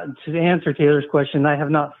 Yeah. To answer Taylor's question, I have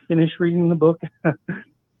not finished reading the book.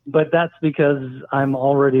 But that's because I'm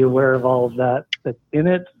already aware of all of that's in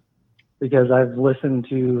it, because I've listened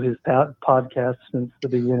to his podcast since the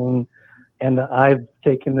beginning, and I've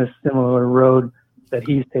taken this similar road that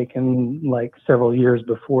he's taken like several years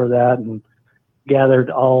before that, and gathered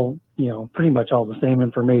all, pretty much all the same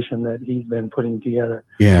information that he's been putting together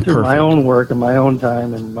through my own work and my own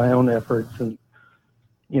time and my own efforts, and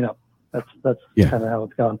that's kind of how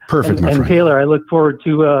it's gone. Perfect. And Taylor, I look forward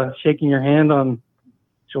to shaking your hand on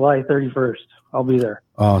July 31st. I'll be there.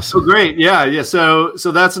 Awesome. So great. Yeah. So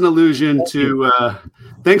that's an allusion to,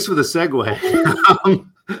 thanks for the segue.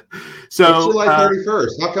 It's July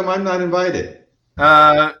 31st. How come I'm not invited?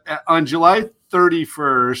 On July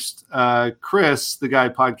 31st, Chris, the guy I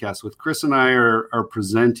podcast with, Chris and I are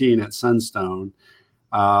presenting at Sunstone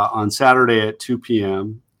on Saturday at 2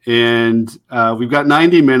 p.m. And we've got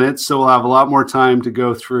 90 minutes, so we'll have a lot more time to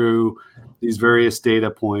go through these various data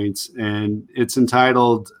points, and it's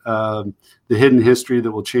entitled The Hidden History That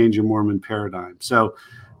Will Change Your Mormon Paradigm. So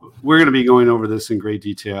we're going to be going over this in great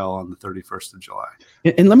detail on the 31st of July.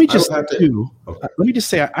 And let me just let me just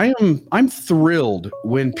say I'm thrilled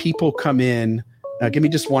when people come in. Give me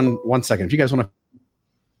just one second. If you guys want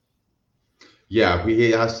to. Yeah,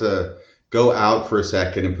 he has to go out for a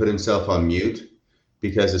second and put himself on mute,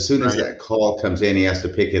 because as soon as that call comes in, he has to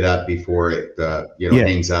pick it up before it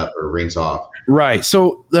hangs up or rings off. Right.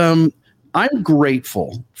 So I'm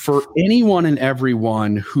grateful for anyone and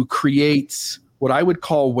everyone who creates what I would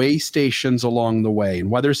call way stations along the way, and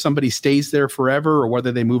whether somebody stays there forever or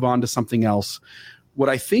whether they move on to something else. What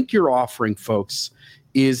I think you're offering, folks,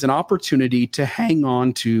 is an opportunity to hang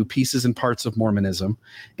on to pieces and parts of Mormonism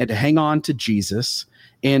and to hang on to Jesus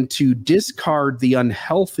and to discard the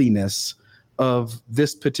unhealthiness of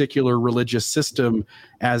this particular religious system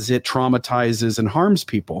as it traumatizes and harms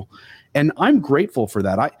people. And I'm grateful for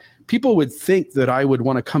that. People would think that I would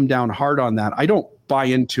want to come down hard on that. I don't buy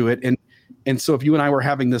into it. And so if you and I were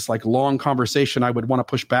having this like long conversation, I would want to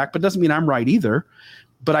push back, but it doesn't mean I'm right either.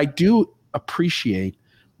 But I do appreciate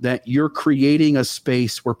that you're creating a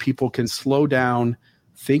space where people can slow down,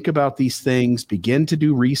 think about these things, begin to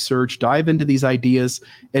do research, dive into these ideas.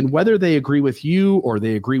 And whether they agree with you or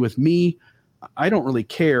they agree with me, I don't really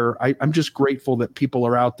care. I'm just grateful that people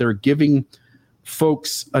are out there giving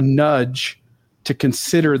folks a nudge to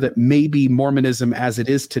consider that maybe Mormonism as it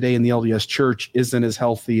is today in the LDS Church isn't as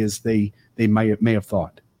healthy as they may have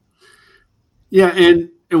thought. Yeah, and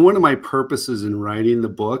one of my purposes in writing the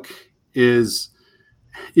book is,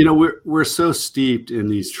 we're so steeped in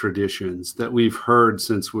these traditions that we've heard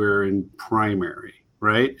since we're in primary,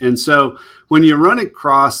 right? And so when you run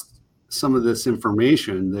across some of this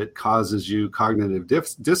information that causes you cognitive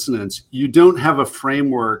dissonance, you don't have a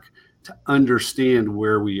framework to understand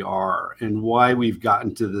where we are and why we've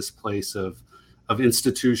gotten to this place of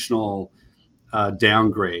institutional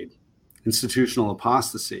downgrade, institutional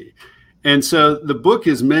apostasy. And so the book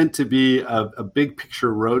is meant to be a big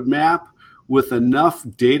picture roadmap with enough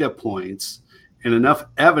data points and enough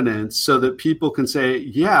evidence so that people can say,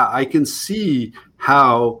 yeah, I can see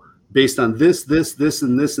how based on this,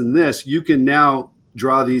 and this, you can now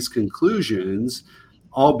draw these conclusions,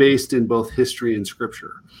 all based in both history and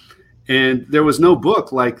scripture. And there was no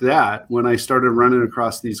book like that when I started running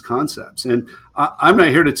across these concepts. And I'm not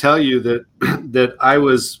here to tell you that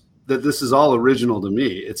that this is all original to me.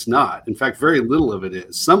 It's not. In fact, very little of it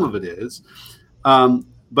is. Some of it is.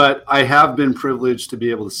 But I have been privileged to be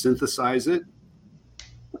able to synthesize it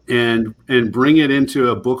and bring it into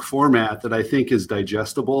a book format that I think is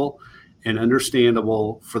digestible and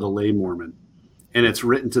understandable for the lay Mormon. And it's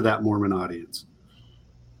written to that Mormon audience.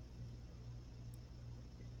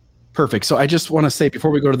 Perfect. So I just want to say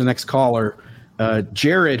before we go to the next caller,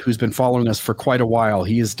 Jared, who's been following us for quite a while,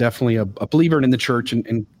 he is definitely a believer in the church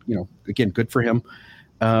and again, good for him.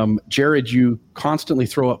 Jared, you constantly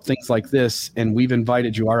throw up things like this, and we've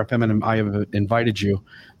invited you, RFM and I have invited you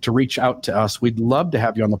to reach out to us. We'd love to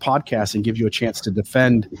have you on the podcast and give you a chance to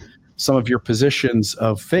defend some of your positions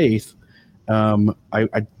of faith.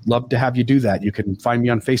 I'd love to have you do that. You can find me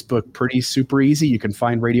on Facebook pretty super easy. You can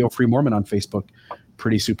find Radio Free Mormon on Facebook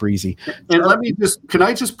pretty super easy. And can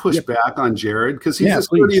I just push back on Jared? Because he's a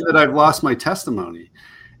study that I've lost my testimony.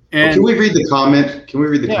 And can we read the comment?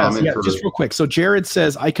 Yeah, just real quick. So Jared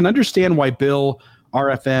says, I can understand why Bill,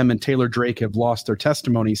 RFM, and Taylor Drake have lost their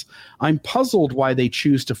testimonies. I'm puzzled why they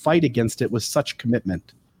choose to fight against it with such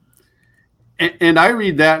commitment. And I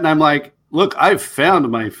read that and I'm like, look, I've found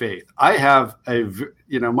my faith. I have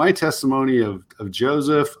my testimony of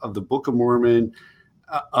Joseph, of the Book of Mormon,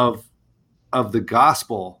 of the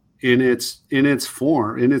gospel in its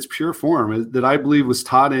form, in its pure form that I believe was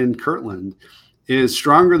taught in Kirtland, is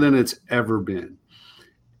stronger than it's ever been.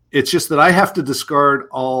 It's just that I have to discard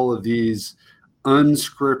all of these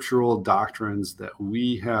unscriptural doctrines that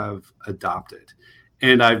we have adopted.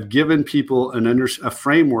 And I've given people a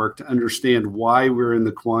framework to understand why we're in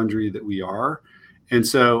the quandary that we are. And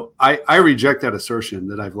so I reject that assertion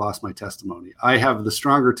that I've lost my testimony. I have the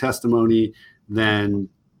stronger testimony than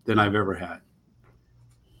I've ever had.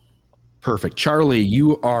 Perfect. Charlie,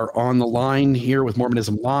 you are on the line here with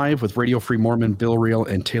Mormonism Live with Radio Free Mormon, Bill Reel,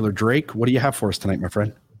 and Taylor Drake. What do you have for us tonight, my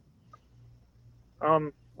friend? I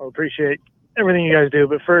appreciate everything you guys do.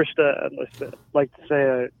 But first, I'd like to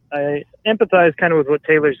say I empathize kind of with what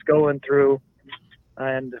Taylor's going through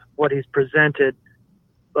and what he's presented.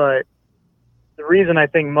 But the reason I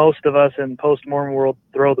think most of us in post-Mormon world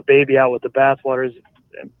throw the baby out with the bathwater is,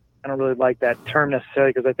 I don't really like that term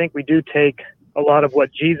necessarily, because I think we do take a lot of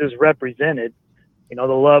what Jesus represented, to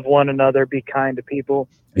love one another, be kind to people,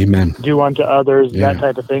 amen, do unto others, that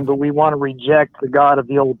type of thing. But we want to reject the God of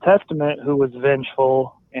the Old Testament, who was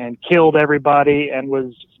vengeful and killed everybody and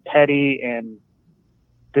was petty and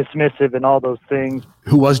dismissive and all those things.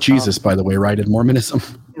 Who was Jesus, by the way, right? In Mormonism.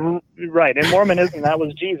 Right. In Mormonism, that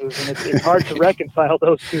was Jesus. And it's hard to reconcile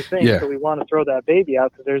those two things. Yeah. So we want to throw that baby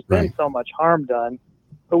out because there's been so much harm done.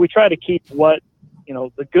 But we try to keep the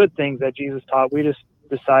good things that Jesus taught. We just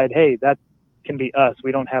decide, hey, that can be us.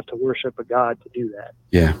 We don't have to worship a God to do that.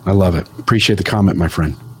 Yeah, I love it. Appreciate the comment, my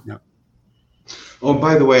friend. Yeah. Oh,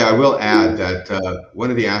 by the way, I will add that one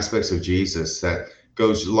of the aspects of Jesus that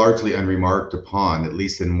goes largely unremarked upon, at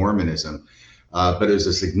least in Mormonism, but is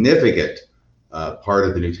a significant part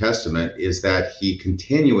of the New Testament, is that he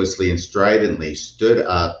continuously and stridently stood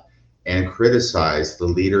up and criticized the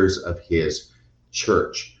leaders of his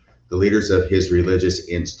church, the leaders of his religious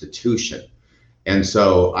institution. And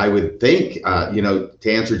so I would think, to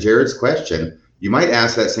answer Jared's question, you might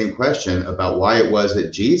ask that same question about why it was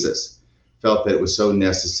that Jesus felt that it was so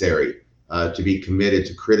necessary to be committed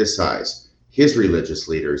to criticize his religious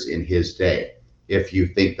leaders in his day, if you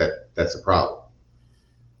think that that's a problem.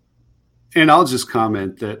 And I'll just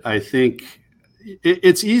comment that I think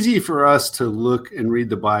it's easy for us to look and read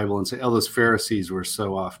the Bible and say, oh, those Pharisees were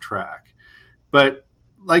so off track. But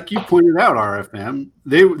like you pointed out, RFM,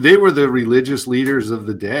 they were the religious leaders of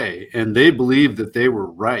the day, and they believed that they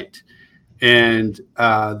were right. And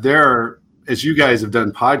there are, as you guys have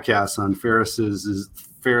done podcasts on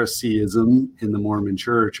Phariseeism in the Mormon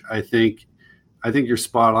Church, I think you're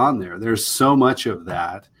spot on there. There's so much of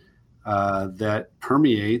that that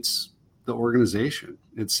permeates the organization.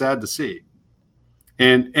 It's sad to see.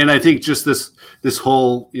 And I think just this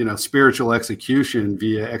whole, spiritual execution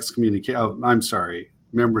via excommunication,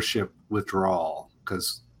 membership withdrawal,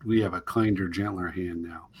 because we have a kinder, gentler hand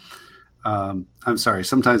now. I'm sorry.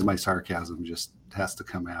 Sometimes my sarcasm just has to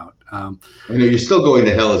come out. I know you're still going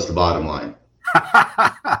to hell is the bottom line.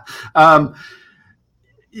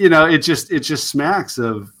 It just smacks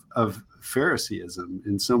of Phariseeism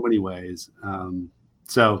in so many ways.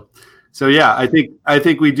 So yeah, I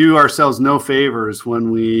think we do ourselves no favors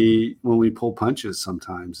when we pull punches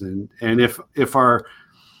sometimes. And if our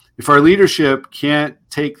leadership can't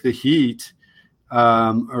take the heat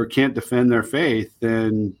or can't defend their faith,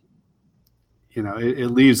 then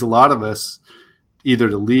it leaves a lot of us either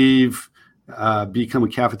to leave, become a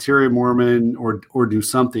cafeteria Mormon, or do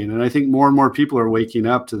something. And I think more and more people are waking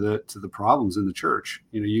up to the problems in the church.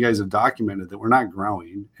 You guys have documented that we're not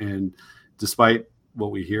growing, and despite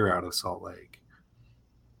what we hear out of Salt Lake.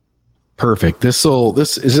 Perfect. Is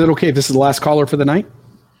it okay if this is the last caller for the night?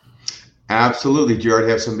 Absolutely. Do you already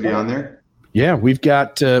have somebody on there? Yeah, we've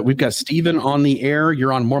got Stephen on the air.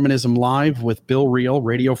 You're on Mormonism Live with Bill Reel,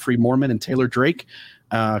 Radio Free Mormon, and Taylor Drake.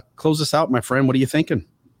 Close us out, my friend. What are you thinking?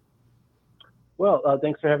 Well,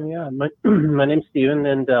 thanks for having me on. My name's Stephen,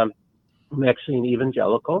 and I'm actually an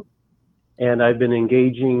evangelical, and I've been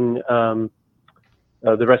engaging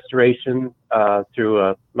the restoration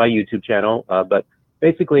through my YouTube channel. But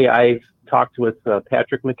basically, I've talked with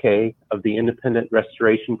Patrick McKay of the Independent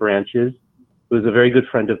Restoration Branches, who is a very good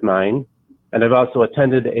friend of mine. And I've also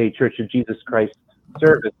attended a Church of Jesus Christ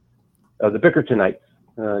service, the Bickertonites,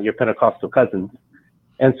 your Pentecostal cousins.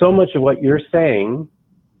 And so much of what you're saying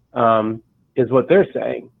is what they're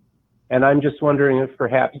saying. And I'm just wondering if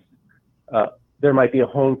perhaps there might be a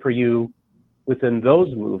home for you within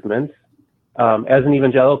those movements. As an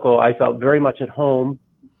evangelical, I felt very much at home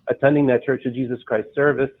attending that Church of Jesus Christ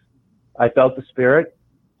service. I felt the Spirit.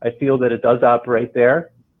 I feel that it does operate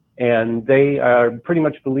there. And they are pretty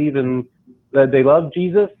much believing that they love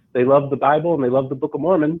Jesus, they love the Bible, and they love the Book of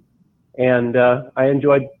Mormon. And I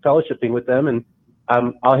enjoyed fellowshipping with them. And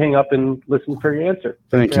I'll hang up and listen for your answer.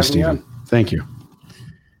 Thank you, Stephen. Thank you.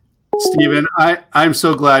 Stephen, I'm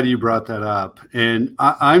so glad you brought that up. And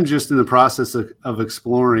I'm just in the process of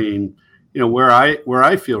exploring where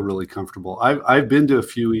I feel really comfortable. I've been to a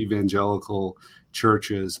few evangelical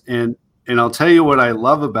churches, and I'll tell you what I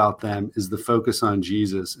love about them is the focus on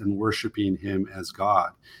Jesus and worshiping him as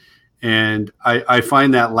God. And I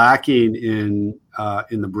find that lacking in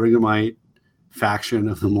the Brighamite faction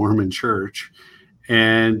of the Mormon Church.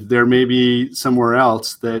 And there may be somewhere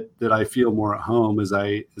else that I feel more at home as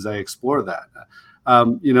I explore that.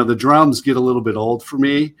 The drums get a little bit old for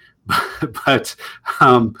me, but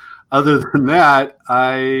other than that,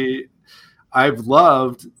 I've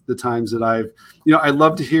loved the times that I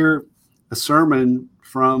love to hear a sermon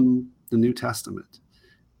from the New Testament.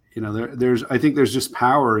 I think there's just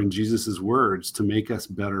power in Jesus's words to make us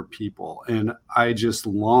better people. And I just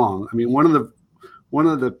long, one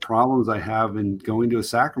of the problems I have in going to a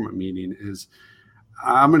sacrament meeting is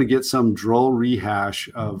I'm going to get some droll rehash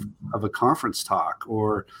of a conference talk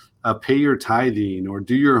or pay your tithing or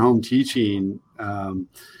do your home teaching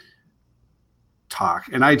talk.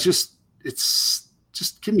 And it's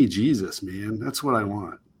just give me Jesus, man. That's what I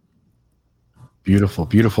want. Beautiful,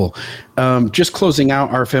 beautiful. Just closing out,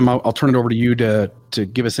 RFM, I'll turn it over to you to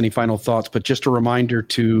give us any final thoughts. But just a reminder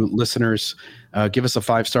to listeners, give us a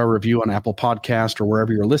 5-star review on Apple Podcast or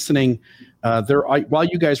wherever you're listening. While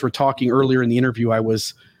you guys were talking earlier in the interview, I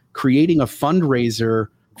was creating a fundraiser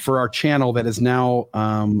for our channel that is now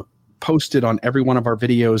posted on every one of our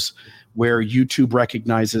videos, where YouTube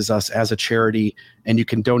recognizes us as a charity, and you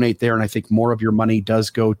can donate there. And I think more of your money does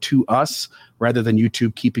go to us rather than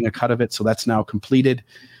YouTube keeping a cut of it. So that's now completed.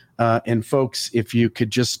 And folks, if you could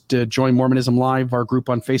just join Mormonism Live, our group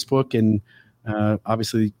on Facebook, and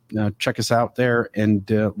obviously check us out there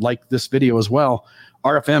and like this video as well.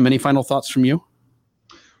 RFM, any final thoughts from you?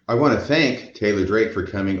 I want to thank Taylor Drake for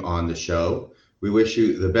coming on the show. We wish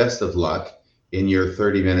you the best of luck in your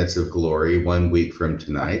 30 minutes of glory 1 week from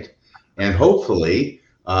tonight. And hopefully,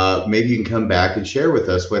 maybe you can come back and share with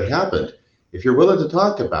us what happened. If you're willing to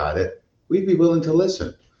talk about it, we'd be willing to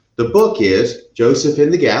listen. The book is Joseph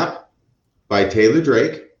in the Gap by Taylor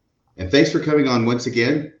Drake. And thanks for coming on once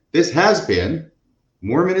again. This has been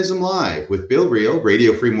Mormonism Live with Bill Reel,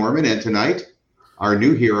 Radio Free Mormon, and tonight, our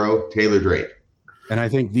new hero, Taylor Drake. And I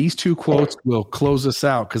think these 2 quotes will close us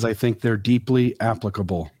out because I think they're deeply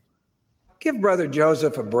applicable. Give Brother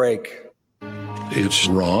Joseph a break. It's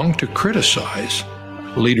wrong to criticize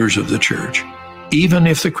leaders of the church, even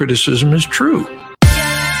if the criticism is true.